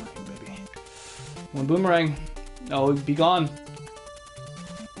boomerang, baby. I want boomerang. Oh, be gone.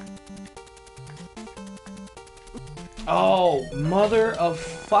 Oh, mother of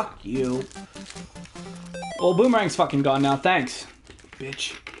fuck you. Well, boomerang's fucking gone now, thanks.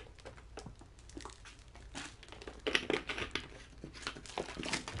 Bitch.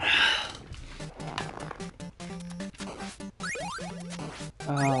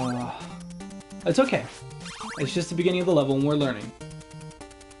 It's okay. It's just the beginning of the level and we're learning.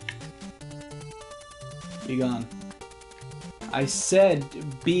 Be gone. I said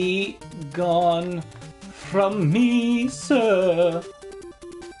be gone from me, sir.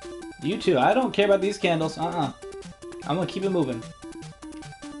 You too. I don't care about these candles. I'm gonna keep it moving.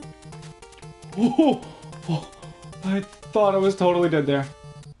 Oh, I thought I was totally dead there.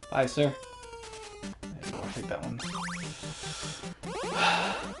 Bye, sir. I'll take that one.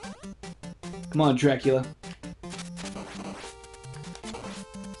 Come on, Dracula.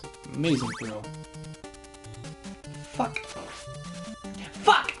 Amazing throw. Fuck.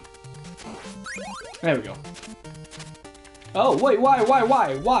 Fuck! There we go. Oh, wait, why? But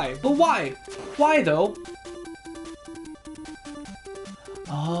why? Why, though?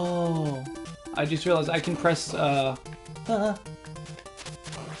 Oh. I just realized I can press, Okay,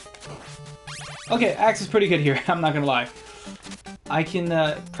 axe is pretty good here, I'm not gonna lie. I can,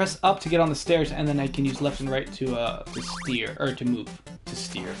 press up to get on the stairs, and then I can use left and right to steer, or to move, to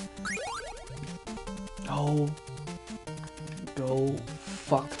steer. Oh. Go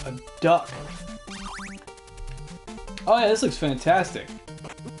fuck a duck. Oh yeah, this looks fantastic.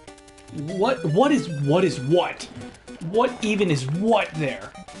 What is what? What even is what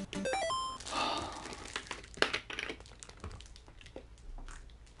there?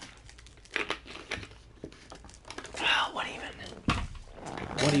 What even?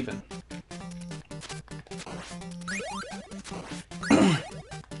 What even?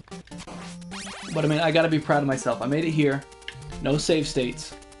 But I mean, I gotta be proud of myself. I made it here. No save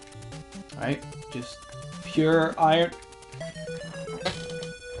states. Alright? Just pure iron.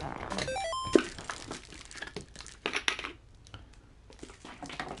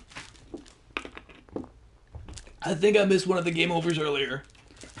 I think I missed one of the game overs earlier.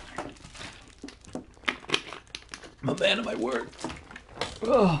 I'm a man of my word.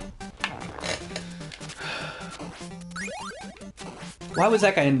 Ugh. Why was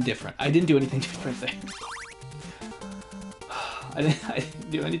that guy indifferent? I didn't do anything different there. I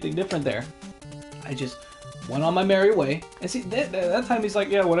didn't do anything different there. I just went on my merry way. And see, that time he's like,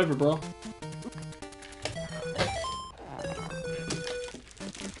 yeah, whatever, bro.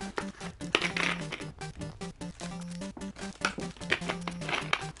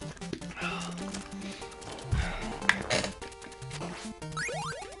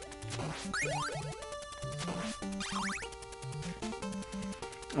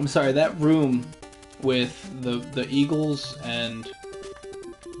 I'm sorry, that room with the eagles and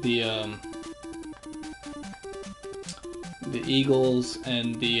the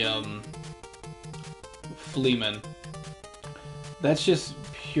fleamen. That's just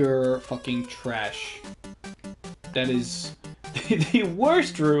pure fucking trash. That is the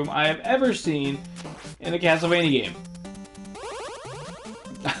worst room I have ever seen in a Castlevania game.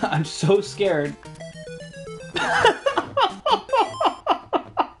 I'm so scared.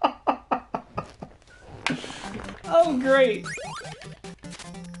 Oh, great.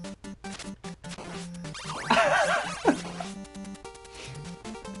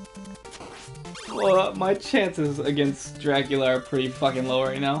 Well, my chances against Dracula are pretty fucking low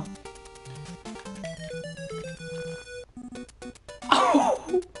right now.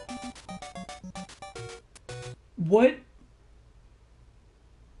 Oh! What?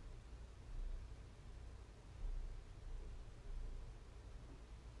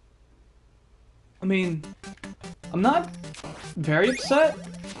 I mean, I'm not very upset.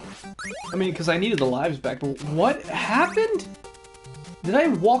 I mean, because I needed the lives back, but what happened? Did I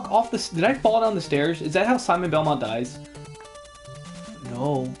walk off the... Did I fall down the stairs? Is that how Simon Belmont dies?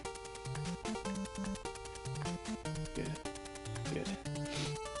 No. Good. Good.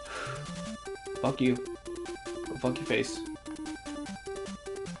 Fuck you. Go fuck your face.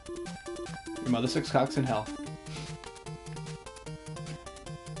 Your mother sucks cocks in hell.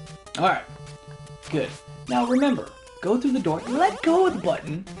 Alright. Good. Now remember, go through the door, let go of the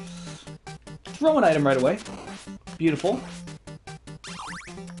button, throw an item right away. Beautiful.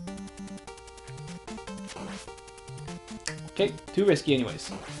 Okay, too risky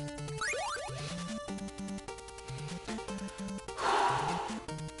anyways.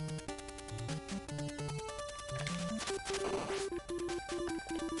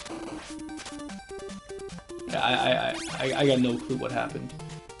 I got no clue what happened.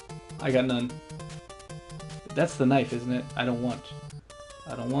 I got none. That's the knife, isn't it? I don't want.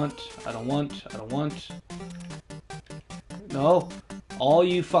 I don't want. I don't want. I don't want. No. All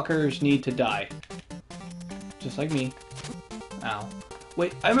you fuckers need to die. Just like me. Ow.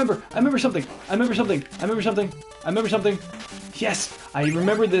 Wait, I remember something. I remember something. I remember something. I remember something. Yes! I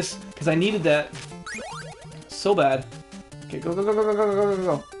remember this, because I needed that so bad. Okay, go, go, go, go, go, go, go, go,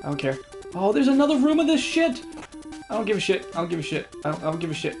 go. I don't care. Oh, there's another room of this shit! I don't give a shit. I don't give a shit. I don't give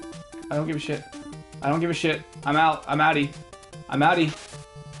a shit. I don't give a shit. I don't give a shit. I'm out. I'm outie. I'm outie.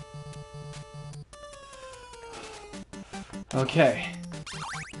 Okay.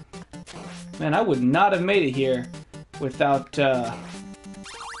 Man, I would not have made it here without, yeah.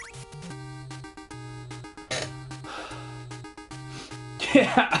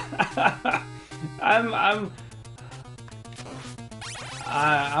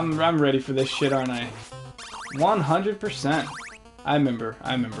 I'm ready for this shit, aren't I? 100%. I remember.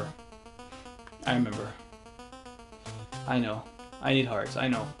 I know. I need hearts. I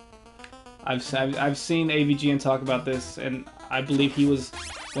know. I've seen AVGN talk about this, and I believe he was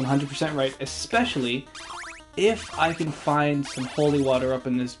 100% right, especially if I can find some holy water up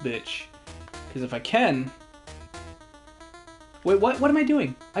in this bitch. Because if I can... Wait, what am I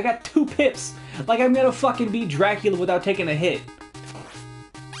doing? I got 2 pips! Like I'm gonna fucking beat Dracula without taking a hit.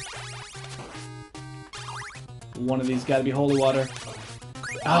 One of these gotta be holy water.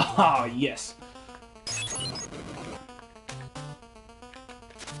 Oh, yes.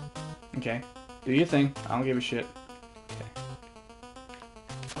 Okay. Do your thing. I don't give a shit. Okay.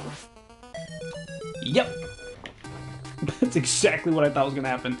 Yep! That's exactly what I thought was gonna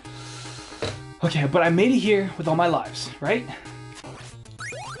happen. Okay, but I made it here with all my lives, right?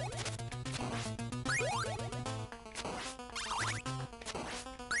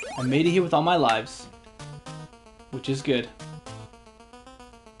 I made it here with all my lives, which is good.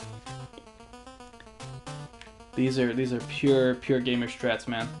 These are pure gamer strats,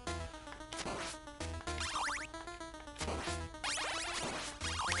 man.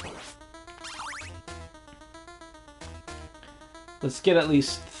 Let's get at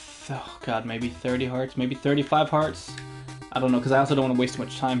least, oh god, maybe 30 hearts, maybe 35 hearts. I don't know, because I also don't want to waste too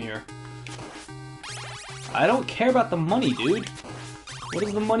much time here. I don't care about the money, dude. What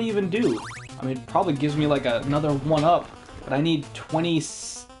does the money even do? I mean, it probably gives me like another 1-up, but I need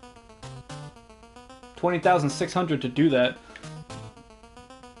 20,600 to do that.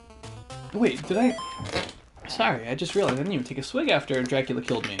 Wait, did I? Sorry, I just realized I didn't even take a swig after Dracula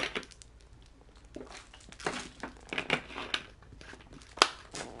killed me.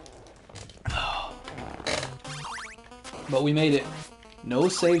 But we made it. No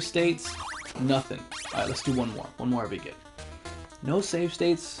save states, nothing. Alright, let's do one more. One more would be good. No save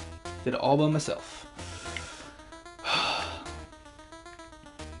states, did it all by myself.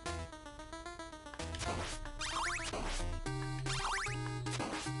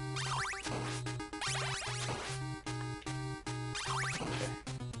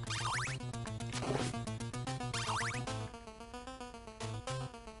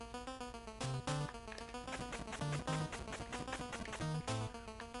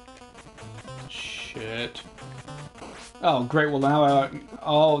 Shit. Oh, great. Well, now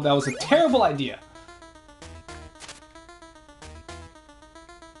oh, that was a terrible idea.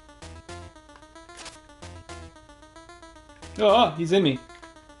 Oh, he's in me.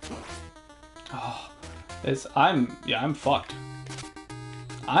 Oh, I'm fucked.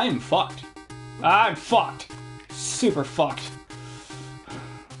 I'm fucked. I'm fucked. Super fucked.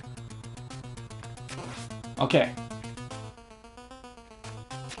 Okay.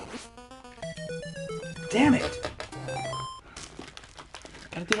 Damn it!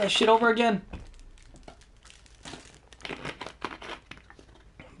 Gotta do that shit over again.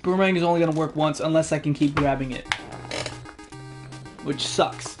 Boomerang is only gonna work once unless I can keep grabbing it. Which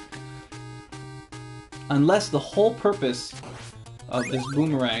sucks. Unless the whole purpose of this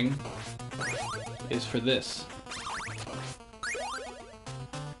boomerang is for this.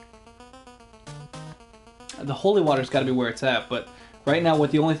 The holy water's gotta be where it's at, but right now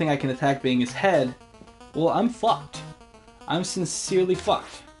with the only thing I can attack being his head, well, I'm fucked. I'm sincerely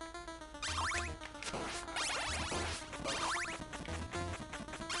fucked.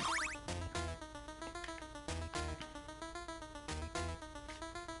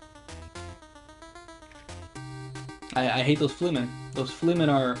 I hate those fleamen. Those fleamen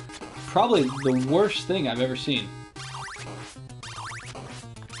are probably the worst thing I've ever seen.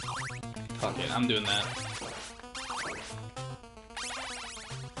 Fuck it, I'm doing that.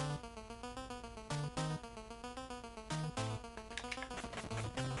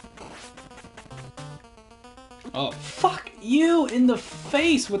 Oh, fuck you in the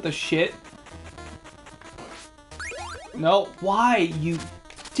face with the shit. No, why, you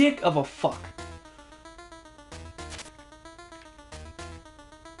dick of a fuck?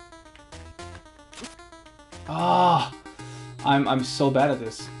 Ah, I'm so bad at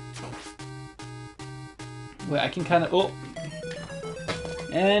this. Wait, I can kind of, oh.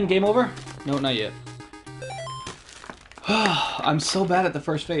 And game over? No, not yet. I'm so bad at the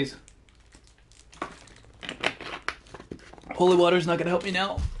first phase. Holy water's not gonna help me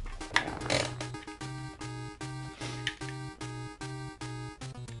now.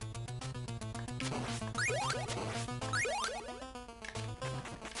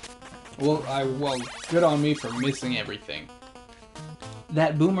 Well, good on me for missing everything.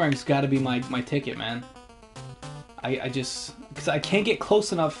 That boomerang's gotta be my ticket, man. I just, because I can't get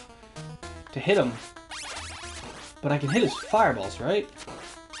close enough to hit him. But I can hit his fireballs, right?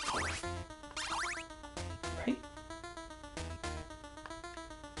 Right?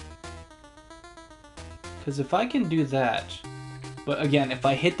 Because if I can do that, but again, if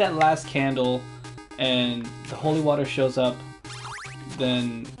I hit that last candle and the holy water shows up,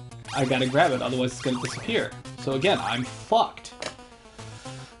 then I gotta grab it, otherwise it's gonna disappear. So again, I'm fucked.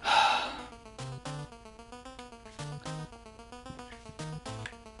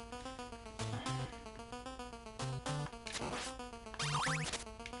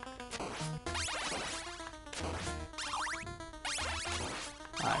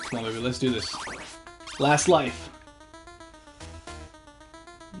 Alright, come on baby, let's do this. Last life.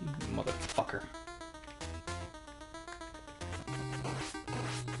 You motherfucker.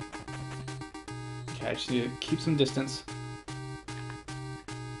 Okay, I just need to keep some distance.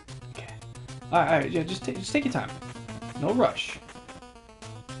 Okay. Alright, yeah, just take your time. No rush.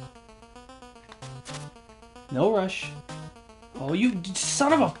 No rush. Oh, you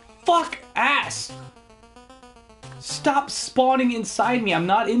son of a fuck ass! Stop spawning inside me. I'm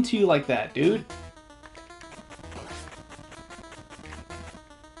not into you like that, dude.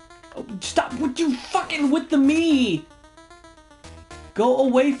 Stop with you fucking with the me! Go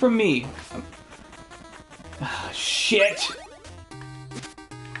away from me! Shit!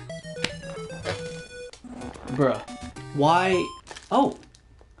 Bruh. Why? Oh!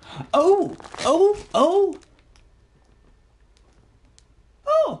 Oh! Oh! Oh!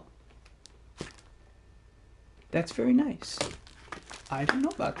 Oh! That's very nice. I don't know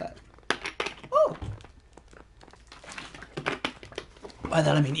about that. Oh! By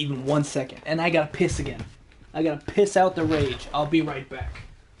that I mean even 1 second. And I gotta piss again. I gotta piss out the rage. I'll be right back.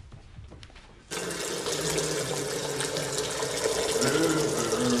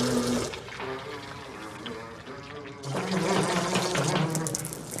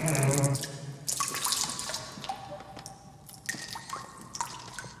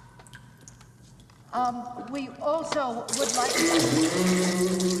 We also would like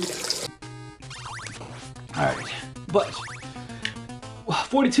Alright, but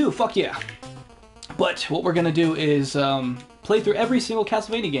 42, fuck yeah. But what we're gonna do is play through every single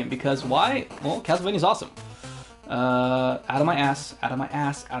Castlevania game, because why? Well, Castlevania's awesome. Out of my ass, out of my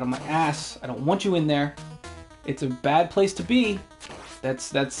ass, out of my ass. I don't want you in there. It's a bad place to be.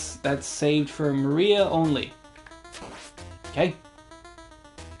 That's saved for Maria only. Okay?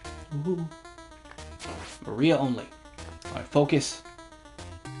 Ooh. Maria only. Alright, focus.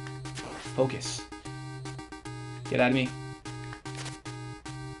 Focus. Get out of me.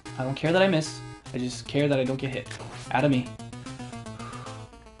 I don't care that I miss. I just care that I don't get hit. Out of me.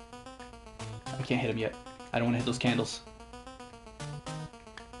 I can't hit him yet. I don't want to hit those candles.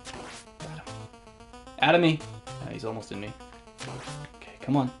 Out of me. He's almost in me. Okay,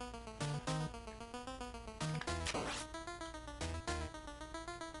 come on.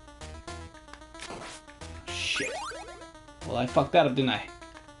 Shit. Well, I fucked that up, didn't I?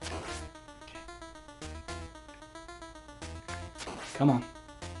 Okay. Come on.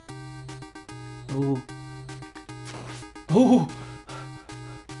 Ooh. Ooh!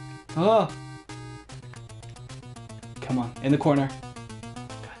 Oh! Come on, in the corner.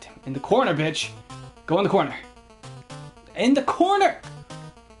 God damn it. In the corner, bitch! Go in the corner. In the corner!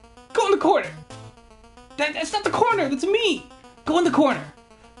 Go in the corner! That's not the corner, that's me! Go in the corner!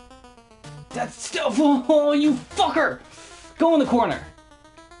 That's still... Oh, you fucker! Go in the corner!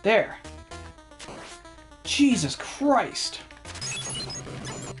 There. Jesus Christ.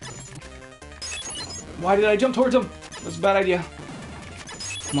 Why did I jump towards him? That's a bad idea.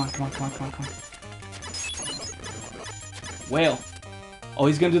 Come on, come on, come on, come on, come on. Whale. Oh,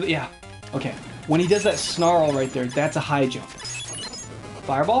 he's gonna do that. Yeah. Okay. When he does that snarl right there, that's a high jump.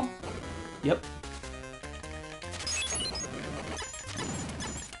 Fireball? Yep.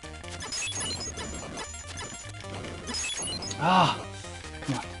 Ah!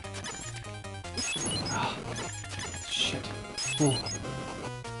 Come on. Ah. Shit. Ooh.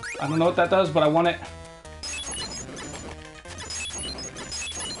 I don't know what that does, but I want it.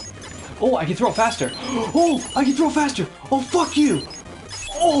 Oh, I can throw faster. Oh, I can throw faster. Oh, fuck you.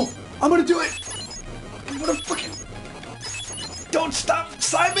 Oh, I'm gonna do it. I'm gonna fucking... Don't stop,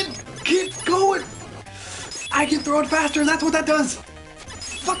 Simon. Keep going. I can throw it faster. That's what that does.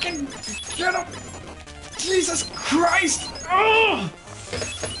 Fucking get him. Jesus Christ. Ugh.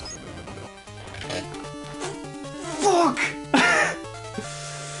 Fuck.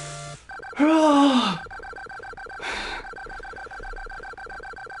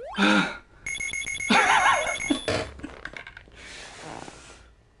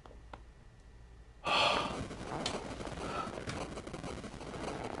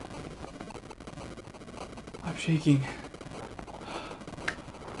 I'm shaking.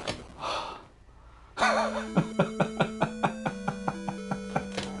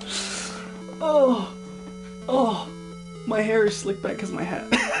 Oh, oh, my hair is slicked back because of my hat.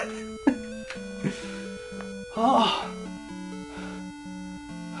 Oh,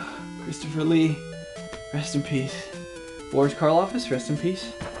 Christopher Lee, rest in peace. Boris Karloff's, rest in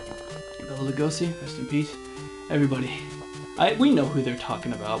peace. Bela Lugosi, rest in peace. Everybody, we know who they're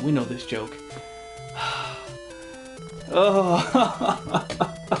talking about. We know this joke. Oh.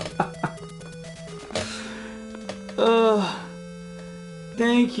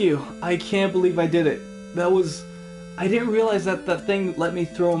 Thank you. I can't believe I did it. That was... I didn't realize that that thing let me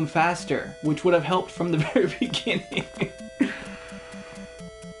throw him faster, which would have helped from the very beginning.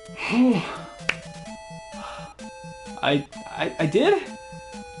 I did?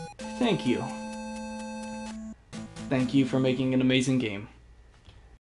 Thank you. Thank you for making an amazing game.